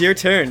 it is your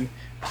turn.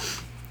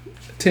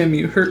 Tim,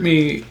 you hurt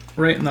me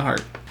right in the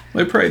heart.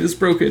 My pride is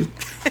broken.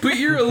 But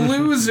you're a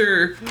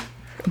loser.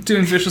 I'm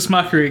doing vicious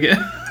mockery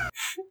again.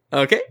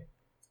 Okay.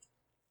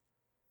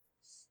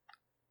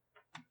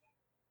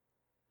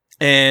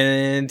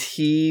 And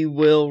he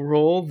will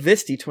roll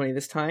this d20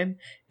 this time,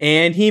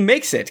 and he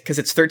makes it because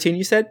it's 13.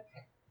 You said.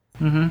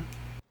 Mm-hmm.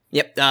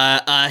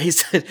 Yep. He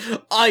said,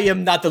 "I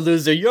am not the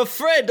loser. Your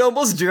friend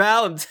almost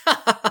drowned."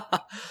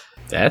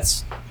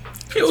 That's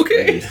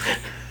Okay.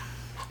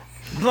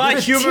 My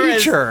humor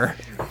is. Teacher.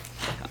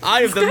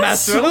 I am the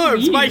master of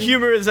arms. My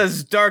humor is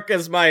as dark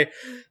as my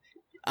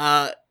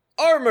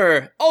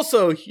armor.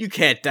 Also, you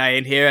can't die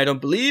in here. I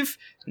don't believe.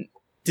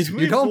 Did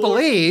we? You don't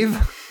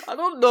believe? I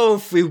don't know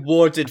if we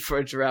warded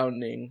for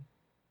drowning.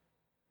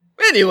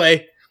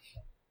 Anyway,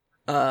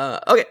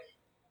 okay.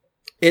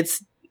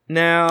 It's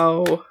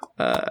now.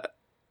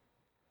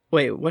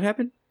 Wait, what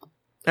happened?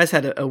 I just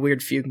had a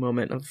weird fugue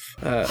moment of.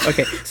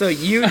 Okay, so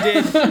you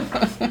did.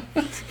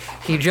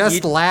 He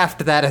just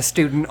laughed that a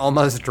student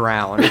almost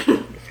drowned.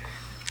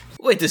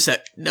 Wait a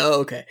sec. No,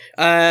 okay.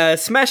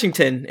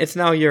 Smashington, it's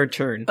now your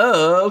turn.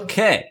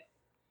 okay.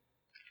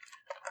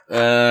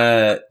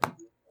 All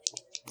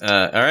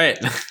right.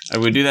 I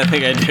would do that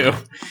thing I do.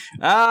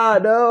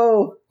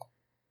 No.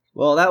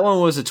 Well, that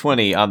one was a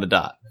 20 on the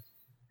dot.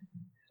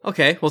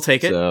 Okay, we'll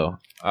take it. So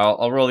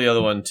I'll roll the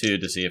other one too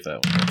to see if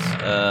that one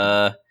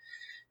works.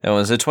 That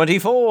one's a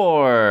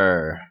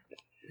 24.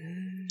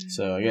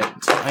 So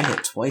I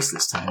hit twice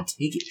this time.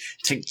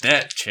 Take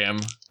that,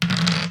 Chim.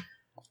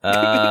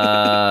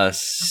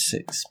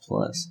 6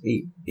 plus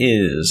 8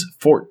 is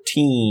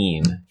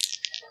 14.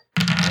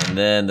 And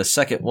then the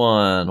second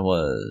one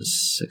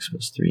was 6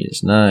 plus 3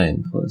 is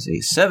 9 plus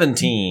 8,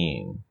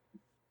 17.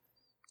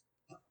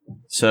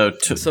 So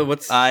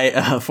what's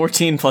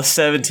 14 plus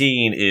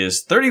 17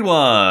 is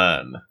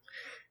 31.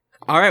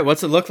 All right,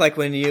 what's it look like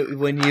when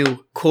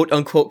you quote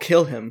unquote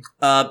kill him?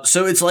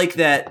 So it's like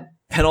that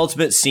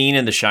penultimate scene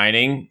in The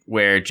Shining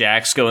where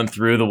Jack's going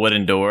through the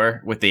wooden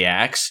door with the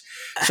axe.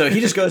 So he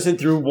just goes in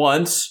through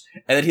once,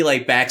 and then he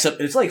like backs up.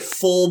 It's like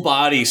full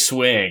body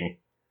swing,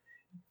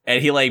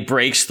 and he like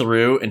breaks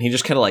through, and he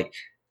just kind of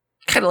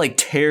like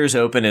tears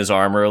open his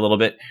armor a little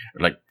bit,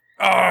 like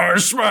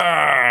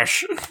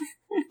smash.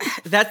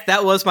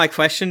 That was my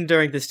question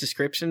during this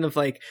description of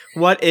like,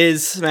 what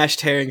is Smash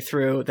tearing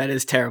through that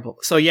is terrible?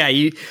 So yeah,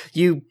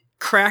 you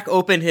crack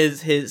open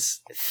his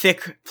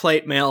thick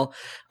plate mail,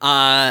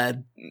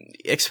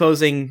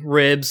 exposing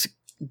ribs,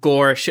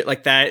 gore, shit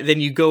like that. Then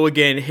you go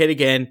again, hit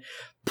again,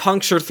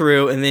 puncture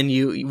through, and then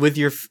you with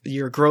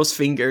your gross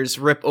fingers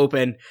rip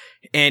open,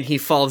 and he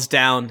falls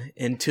down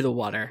into the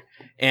water.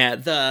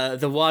 And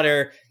the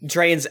water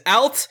drains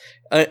out,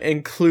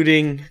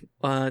 including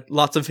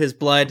lots of his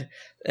blood.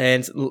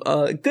 And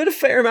a good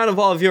fair amount of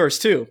all of yours,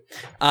 too.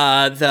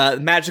 The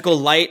magical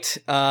light,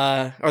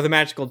 or the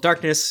magical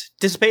darkness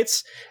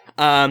dissipates.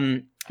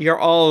 You're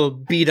all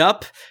beat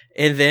up,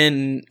 and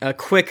then a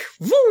quick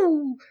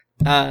woo,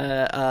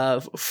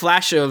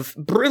 flash of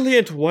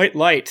brilliant white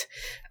light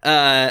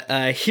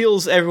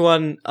heals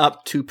everyone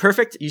up to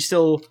perfect. You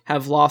still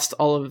have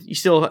you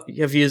still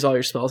have used all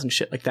your spells and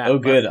shit like that. Oh,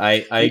 good.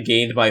 I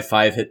gained my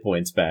 5 hit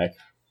points back.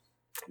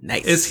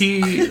 Nice. Is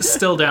he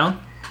still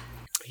down?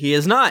 He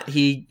is not.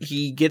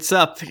 He gets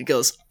up. He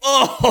goes,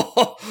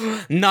 "Oh,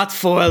 not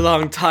for a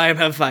long time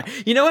have I."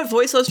 You know what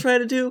voice I was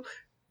trying to do?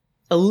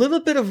 A little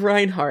bit of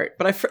Reinhardt,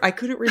 but I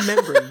couldn't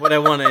remember what I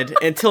wanted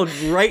until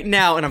right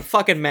now, and I'm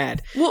fucking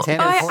mad. Well,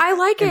 I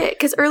like it,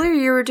 because earlier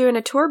you were doing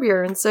a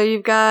Torbjorn, so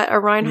you've got a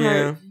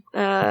Reinhardt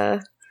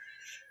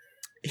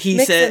he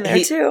mix said in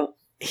there, too.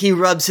 He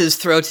rubs his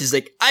throat. He's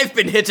like, "I've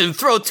been hit in the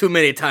throat too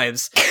many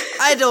times.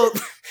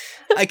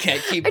 I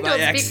can't keep I my don't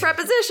speak accent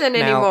preposition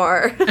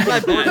anymore."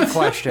 Important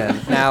question.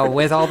 Now,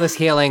 with all this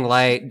healing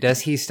light,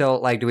 does he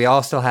still, do we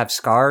all still have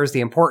scars?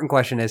 The important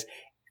question is,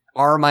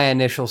 are my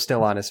initials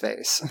still on his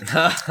face?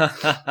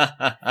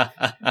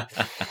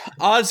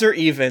 Odds or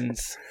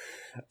evens?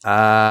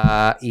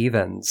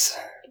 Evens.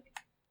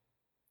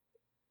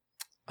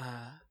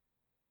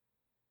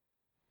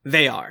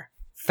 They are.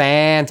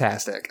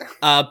 Fantastic.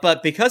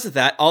 But because of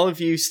that, all of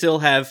you still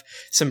have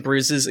some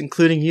bruises,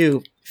 including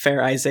you,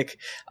 Fair Isaac,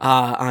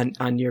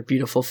 on your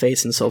beautiful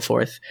face and so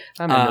forth.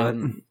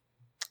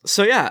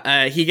 So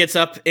yeah, he gets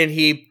up and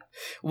he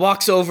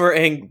walks over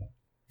and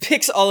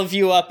picks all of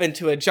you up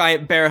into a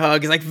giant bear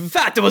hug. He's like,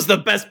 "That was the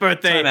best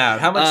birthday." Time out.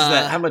 How much is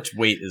that? How much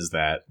weight is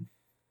that?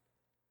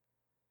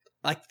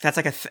 Like that's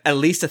like at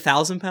least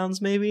 1,000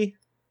 pounds, maybe.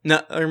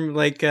 No, or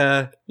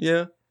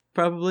yeah,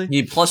 probably.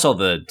 Yeah, plus all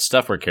the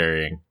stuff we're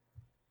carrying.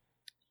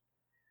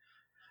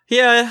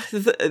 Yeah,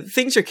 the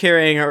things you're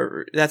carrying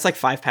that's like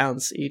 5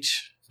 pounds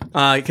each.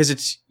 Because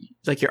it's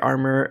like your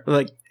armor,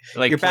 like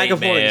your bag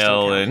of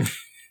holding and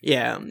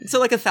yeah, so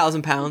like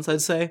 1,000 pounds,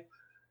 I'd say.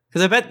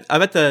 Because I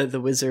bet the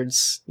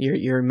wizards,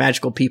 your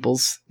magical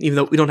peoples, even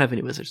though we don't have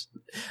any wizards,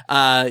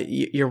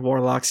 your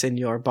warlocks and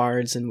your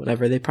bards and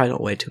whatever, they probably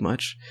don't weigh too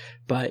much,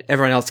 but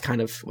everyone else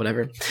kind of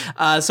whatever.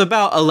 So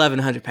about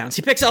 1,100 pounds.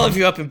 He picks all of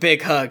you up in a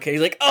big hug, and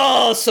he's like,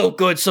 "Oh, so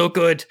good, so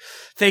good.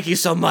 Thank you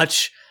so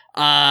much."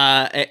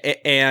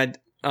 And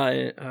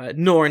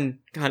Norn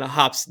kind of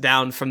hops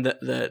down from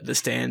the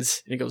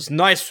stands and he goes,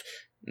 "Nice,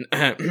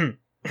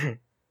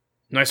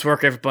 nice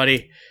work,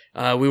 everybody.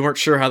 We weren't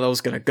sure how that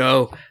was gonna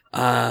go.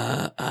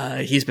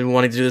 He's been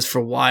wanting to do this for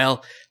a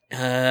while."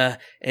 And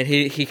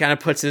he kind of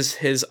puts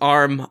his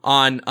arm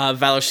on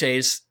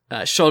Valoshay's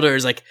shoulder.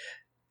 He's like,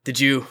 Did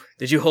you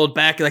hold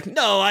back? You're like,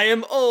 "No, I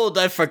am old.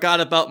 I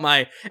forgot about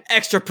my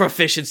extra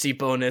proficiency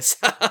bonus.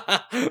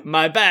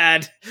 My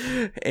bad."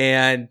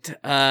 And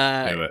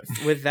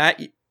with that,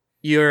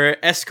 you're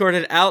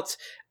escorted out.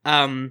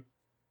 Norn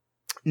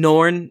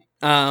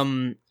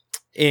and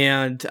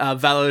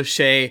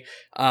Valoshay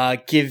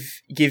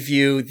give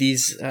you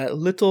these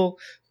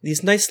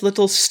nice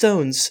little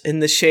stones in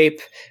the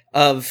shape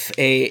of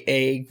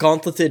a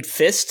gauntleted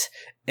fist.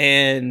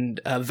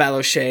 And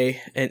Valoshay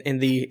in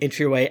the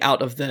entryway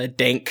out of the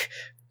dank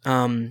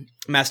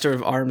Master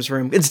of Arms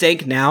room. It's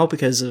dank now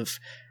because of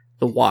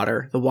the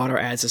water. The water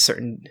adds a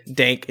certain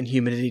dank and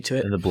humidity to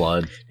it. And the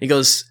blood. He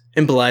goes,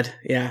 "In blood,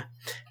 yeah."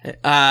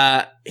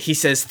 He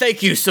says,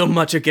 "Thank you so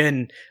much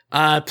again.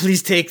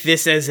 Please take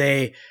this as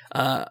a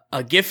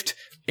gift.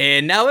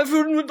 And now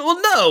everyone will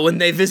know when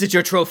they visit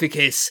your trophy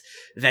case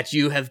that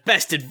you have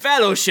bested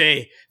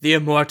Valoshay, the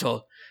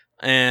Immortal."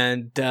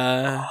 And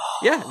yeah,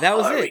 that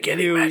was it. Are we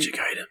getting magic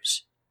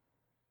items?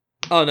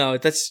 Oh no,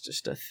 that's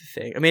just a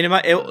thing. I mean,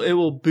 it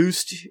will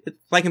boost,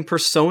 like in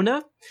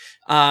Persona.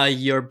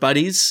 Your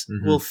buddies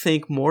will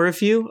think more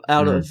of you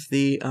out of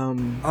the.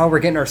 Oh, we're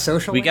getting our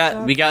social. We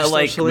got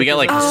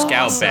like a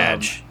scout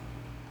badge.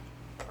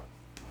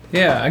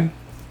 Yeah, I'm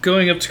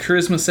going up to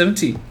charisma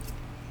 17.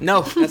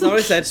 No, that's not what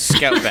I said.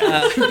 Scout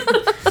badge.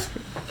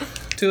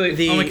 Too late.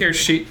 On my character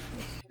sheet.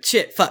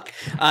 Shit, fuck.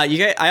 You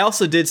guys, I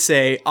also did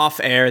say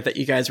off air that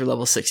you guys were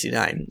level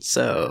 69,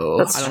 so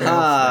That's I don't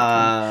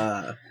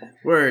know.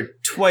 We're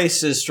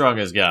twice as strong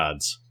as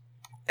gods.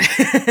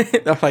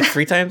 Like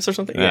 3 times or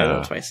something? Yeah,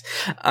 no, twice.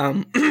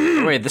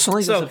 Wait, this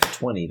only goes up to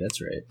 20,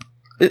 that's right.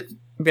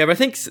 Yeah, but I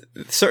think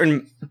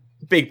certain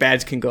big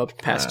bads can go up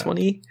past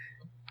 20.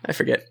 I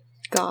forget.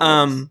 God.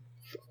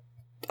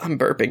 I'm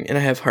burping and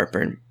I have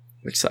heartburn,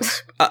 which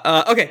sucks.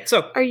 Okay,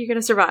 so. Are you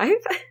going to survive?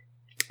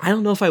 I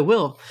don't know if I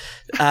will.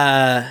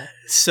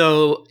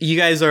 So you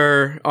guys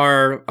are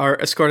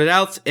escorted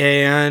out,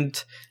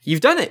 and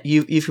you've done it.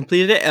 You've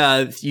completed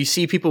it. You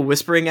see people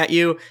whispering at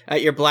you,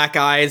 at your black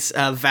eyes.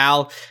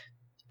 Val,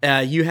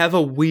 you have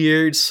a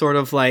weird sort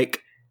of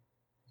like,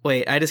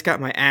 wait, I just got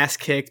my ass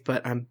kicked,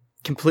 but I'm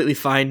completely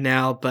fine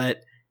now.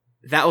 But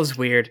that was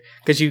weird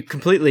because you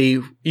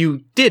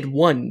did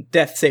one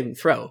death saving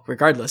throw,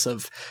 regardless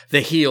of the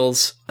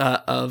heals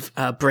of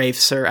brave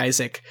Sir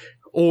Isaac.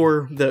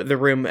 Or the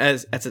room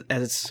as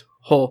its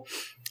whole.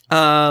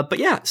 But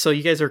yeah, so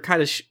you guys are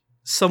kind of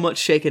somewhat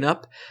shaken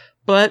up,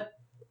 but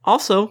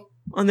also,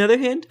 on the other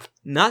hand,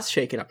 not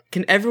shaken up.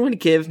 Can everyone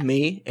give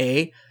me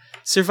a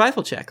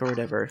survival check or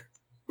whatever?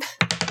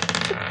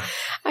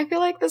 I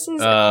feel like this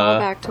is a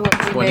callback to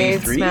what we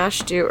made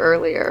Smash do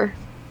earlier.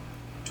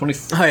 20.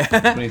 Oh,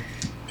 yeah.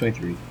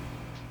 23.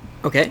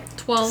 Okay.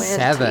 12.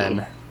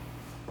 7.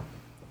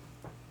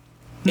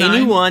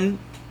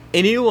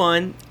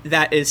 Anyone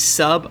that is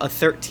sub a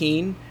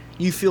 13,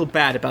 you feel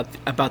bad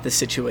about the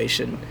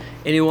situation.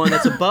 Anyone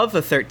that's above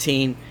a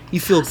 13, you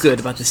feel good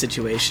about the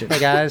situation. Hey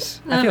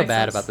guys, I feel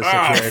bad about the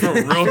situation. I feel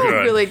real I feel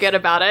good. really good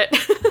about it.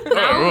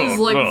 I was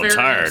like very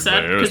tired,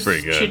 upset but it was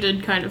pretty because good. she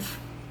did kind of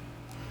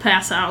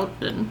pass out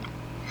and.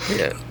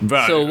 Yeah.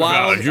 Val, So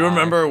while- Val, do you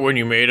remember when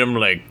you made him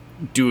like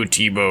do a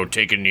Tebow,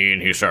 take a knee,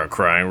 and he started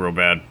crying real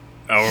bad?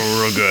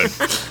 Oh, real good.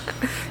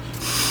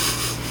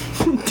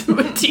 Do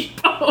a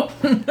T-bone.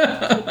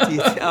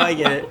 Oh, I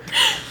get it.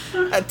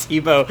 A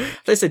T-bone.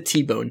 That's a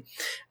T-bone.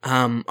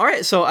 All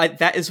right, so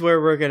that is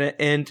where we're gonna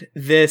end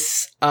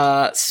this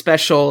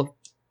special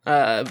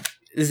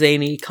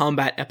zany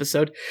combat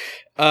episode.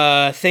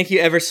 Thank you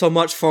ever so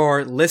much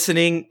for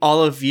listening,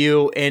 all of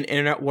you in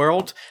internet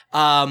world.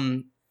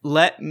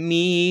 Let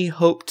me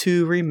hope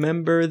to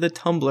remember the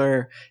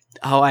Tumblr.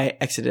 How I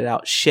exited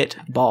out. Shit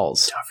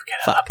balls. Don't forget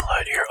to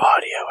upload your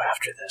audio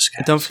after this,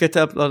 guys. Don't forget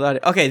to upload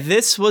audio. Okay,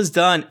 this was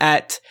done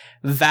at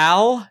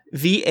Val,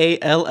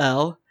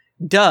 VALL,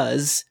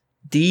 does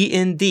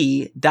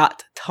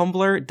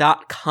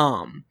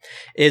dnd.tumblr.com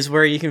is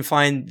where you can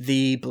find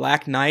the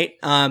Black Knight.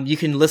 You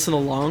can listen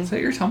along. Is that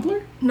your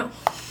Tumblr? No.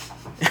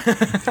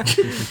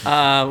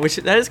 Which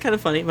that is kind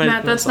of funny. But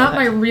Matt, that's not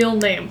my real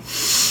name.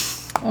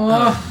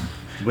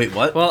 Wait,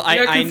 what? Well, I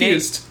got I named.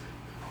 confused.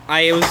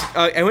 I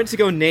went to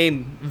go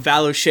name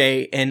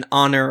Valoshay in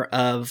honor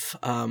of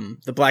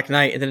the Black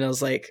Knight, and then I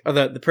was like, or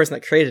the person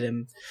that created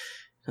him.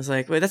 I was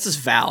like, wait, that's just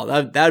Val.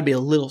 That would be a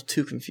little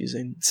too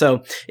confusing.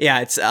 So yeah,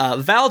 it's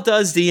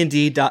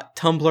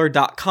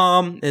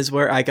valdoesdnd.tumblr.com is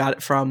where I got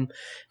it from,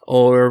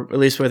 or at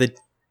least where the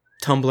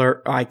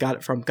Tumblr I got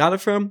it from.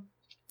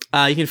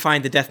 You can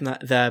find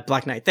the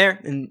Black Knight there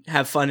and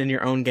have fun in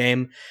your own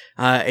game.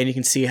 And you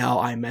can see how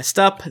I messed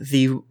up,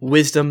 the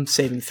wisdom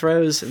saving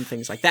throws and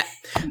things like that.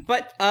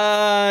 But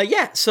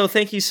yeah, so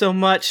thank you so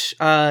much.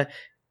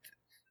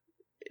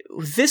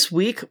 this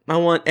week, I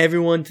want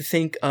everyone to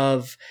think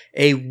of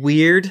a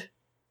weird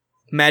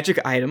magic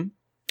item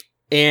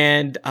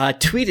and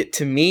tweet it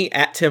to me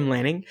at Tim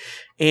Lanning.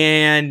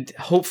 And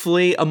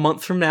hopefully a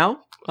month from now,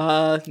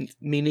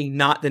 meaning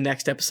not the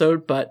next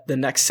episode, but the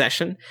next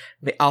session,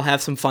 I'll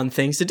have some fun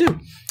things to do.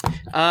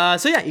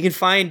 So yeah, you can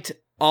find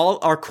all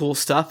our cool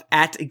stuff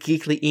at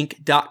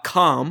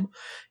geeklyinc.com.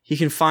 You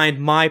can find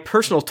my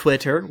personal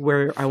Twitter,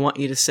 where I want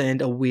you to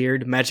send a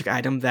weird magic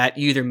item that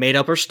you either made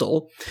up or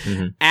stole,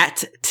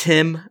 at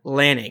Tim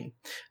Lanning.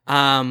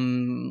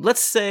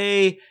 Let's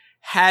say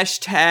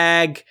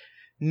hashtag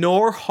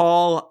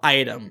Norhall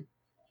item.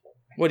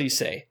 What do you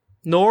say?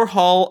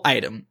 Norhall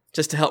item,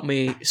 just to help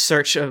me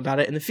search about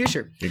it in the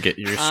future.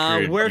 You're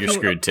screwed. You're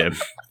screwed, Tim.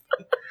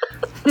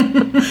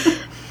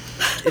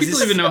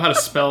 People even know how to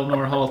spell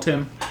Norhall,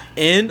 Tim.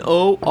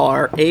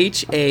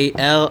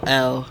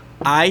 Norhallitem.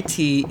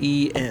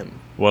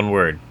 One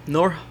word.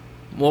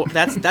 Well,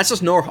 that's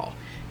just Norhall,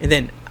 and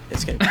then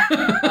it's gonna.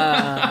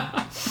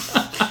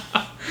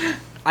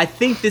 I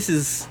think this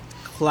is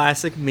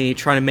classic me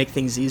trying to make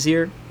things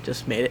easier.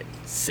 Just made it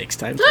 6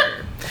 times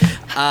harder.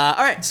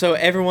 All right, so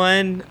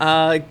everyone,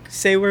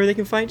 say where they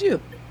can find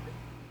you.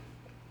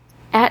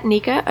 At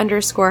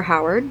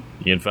Nika_Howard.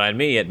 You can find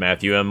me at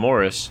Matthew M.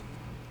 Morris.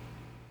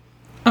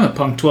 I'm at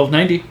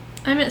Punk1290.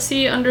 I'm at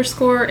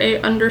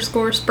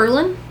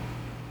C_A_Sperlin.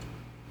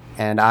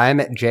 And I'm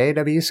at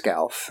JW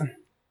Scalf.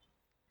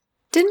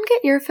 Didn't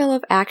get your fill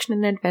of action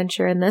and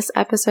adventure in this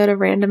episode of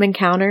Random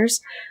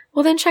Encounters?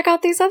 Well, then check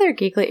out these other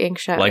Geekly Inc.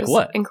 shows. Like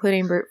what?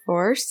 Including Brute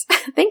Force.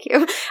 Thank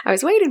you. I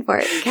was waiting for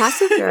it.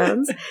 Cast of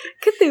Thrones,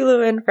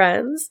 Cthulhu and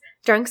Friends,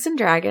 Drunks and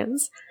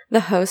Dragons,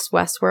 The Host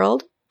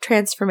Westworld,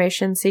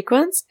 Transformation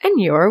Sequence, and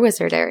Your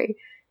Wizardary.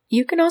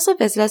 You can also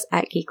visit us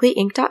at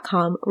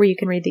geeklyinc.com, where you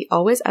can read the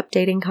always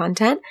updating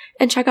content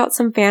and check out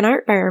some fan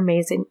art by our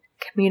amazing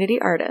community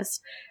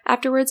artists.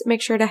 Afterwards,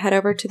 make sure to head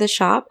over to the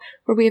shop,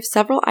 where we have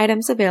several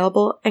items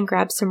available, and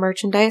grab some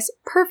merchandise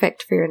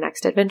perfect for your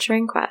next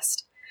adventuring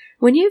quest.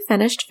 When you've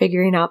finished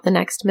figuring out the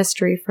next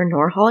mystery for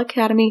Norhall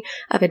Academy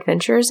of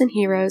Adventurers and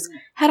Heroes,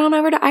 head on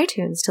over to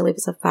iTunes to leave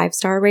us a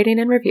 5-star rating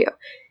and review.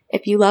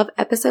 If you love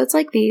episodes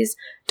like these,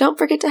 don't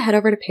forget to head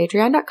over to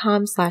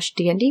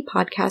patreon.com/DND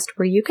podcast,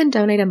 where you can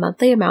donate a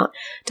monthly amount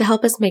to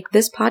help us make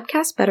this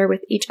podcast better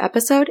with each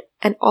episode,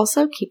 and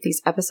also keep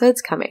these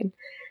episodes coming.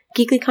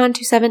 GeeklyCon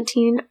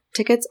 2017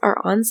 tickets are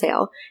on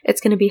sale.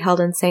 It's going to be held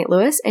in St.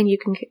 Louis, and you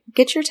can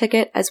get your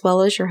ticket as well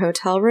as your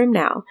hotel room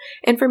now.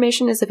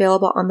 Information is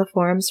available on the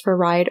forums for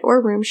ride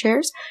or room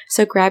shares,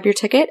 so grab your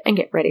ticket and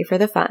get ready for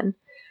the fun.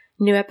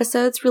 New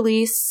episodes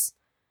release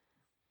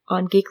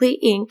on Geekly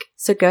Inc.,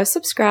 so go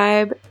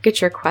subscribe, get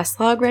your quest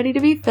log ready to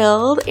be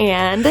filled,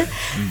 and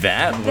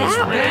That was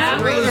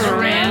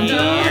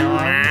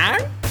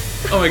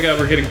Oh my god,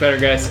 we're getting better,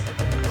 guys.